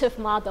generative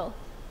model.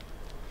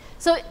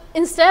 So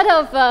instead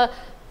of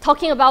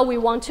talking about we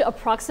want to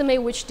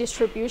approximate which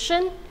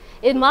distribution,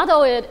 it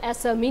models it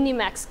as a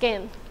minimax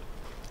gain.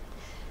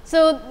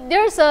 So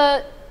there's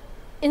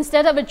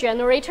instead of a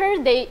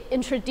generator, they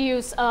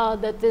introduce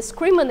the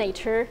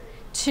discriminator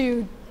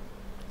to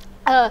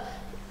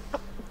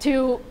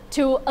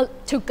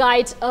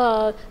guide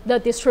the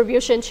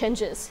distribution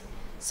changes.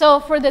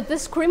 So for the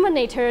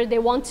discriminator, they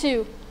want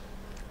to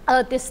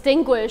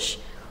distinguish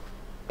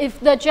if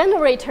the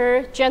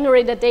generator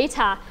generated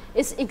data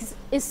is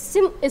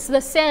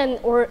the same,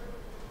 or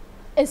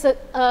is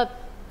the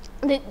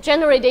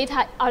generated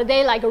data, are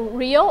they like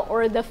real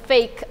or the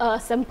fake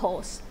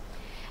samples?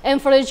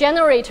 And for the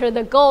generator,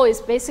 the goal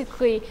is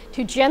basically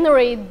to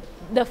generate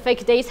the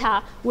fake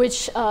data,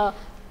 which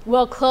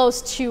will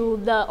close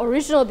to the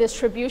original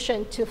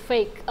distribution to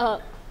fool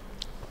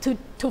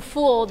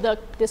the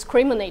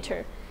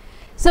discriminator.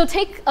 So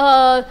take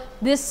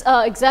this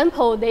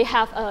example they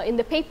have in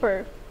the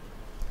paper.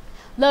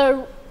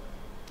 The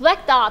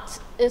black dot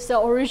is the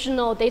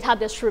original data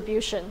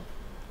distribution.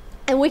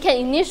 And we can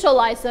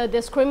initialize the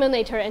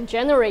discriminator and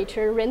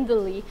generator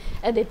randomly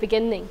at the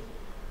beginning.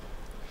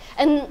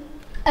 And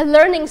as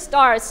learning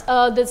starts,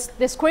 this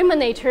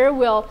discriminator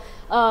will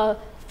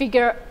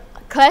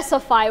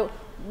classify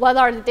what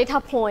are the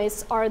data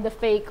points are the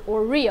fake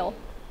or real.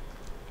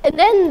 And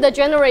then the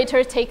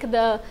generator take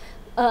the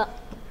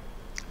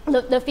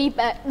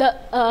feedback,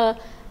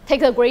 take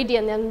the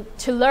gradient and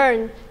to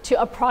learn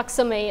to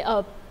approximate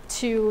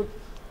to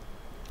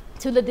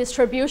the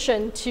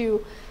distribution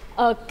to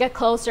get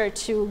closer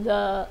to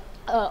the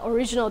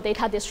original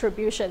data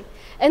distribution.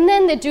 And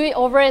then they do it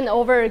over and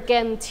over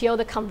again till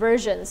the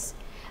convergence.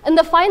 And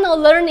the final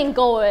learning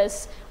goal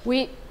is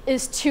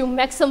to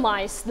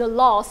maximize the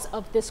loss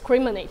of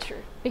discriminator,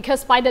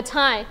 because by the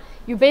time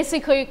you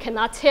basically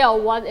cannot tell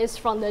what is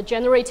from the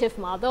generative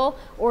model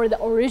or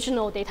the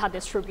original data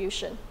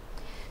distribution.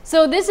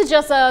 So this is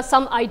just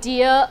some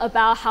idea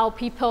about how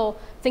people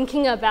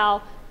thinking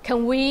about,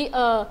 can we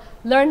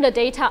learn the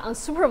data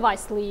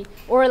unsupervisedly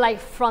or like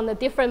from a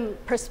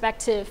different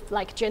perspective,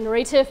 like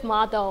generative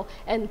model,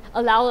 and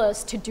allow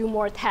us to do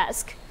more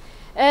tasks.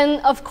 And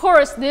of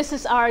course, this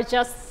is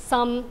just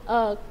some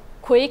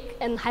quick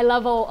and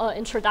high-level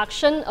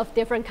introduction of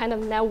different kind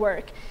of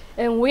network.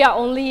 And we are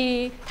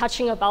only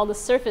touching about the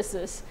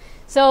surfaces.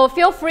 So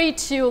feel free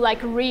to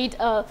like read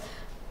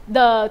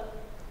the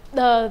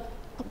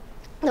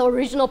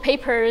original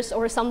papers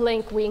or some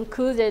link we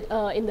included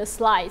in the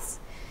slides.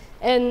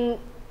 And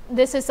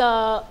this is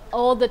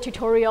all the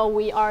tutorial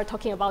we are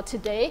talking about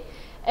today.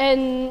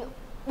 And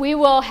we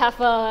will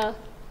have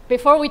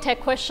before we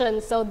take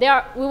questions, so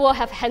we will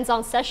have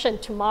hands-on session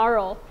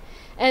tomorrow.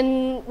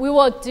 And we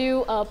will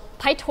do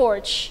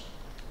PyTorch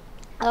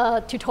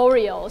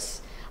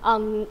tutorials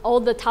on all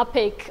the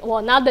topic,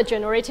 well, not the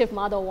generative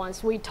model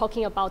ones we're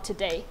talking about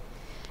today.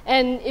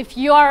 And if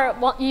you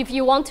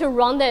want to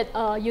run it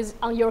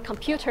on your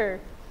computer,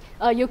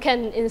 you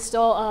can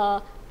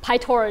install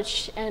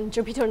PyTorch and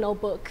Jupyter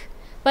Notebook.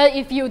 But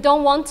if you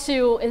don't want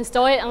to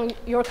install it on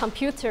your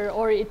computer,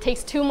 or it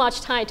takes too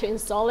much time to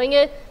installing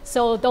it,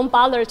 so don't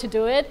bother to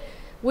do it,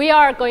 we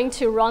are going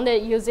to run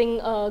it using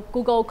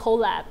Google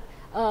Colab.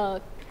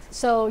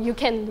 So you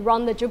can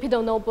run the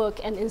Jupyter Notebook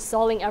and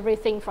installing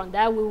everything from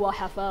that. We will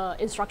have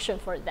instruction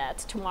for that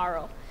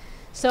tomorrow.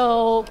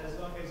 So as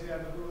long as you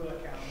have a Google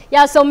account.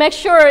 Yeah, so make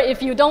sure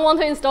if you don't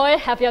want to install it,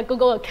 have your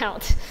Google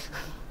account.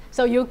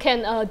 So you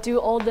can do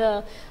all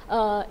the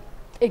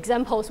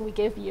examples we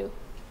give you.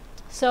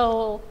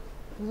 So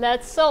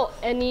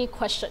any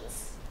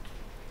questions?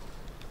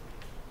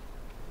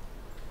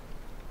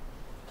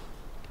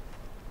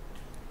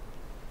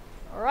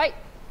 All right.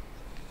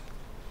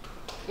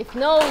 If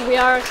no, we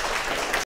are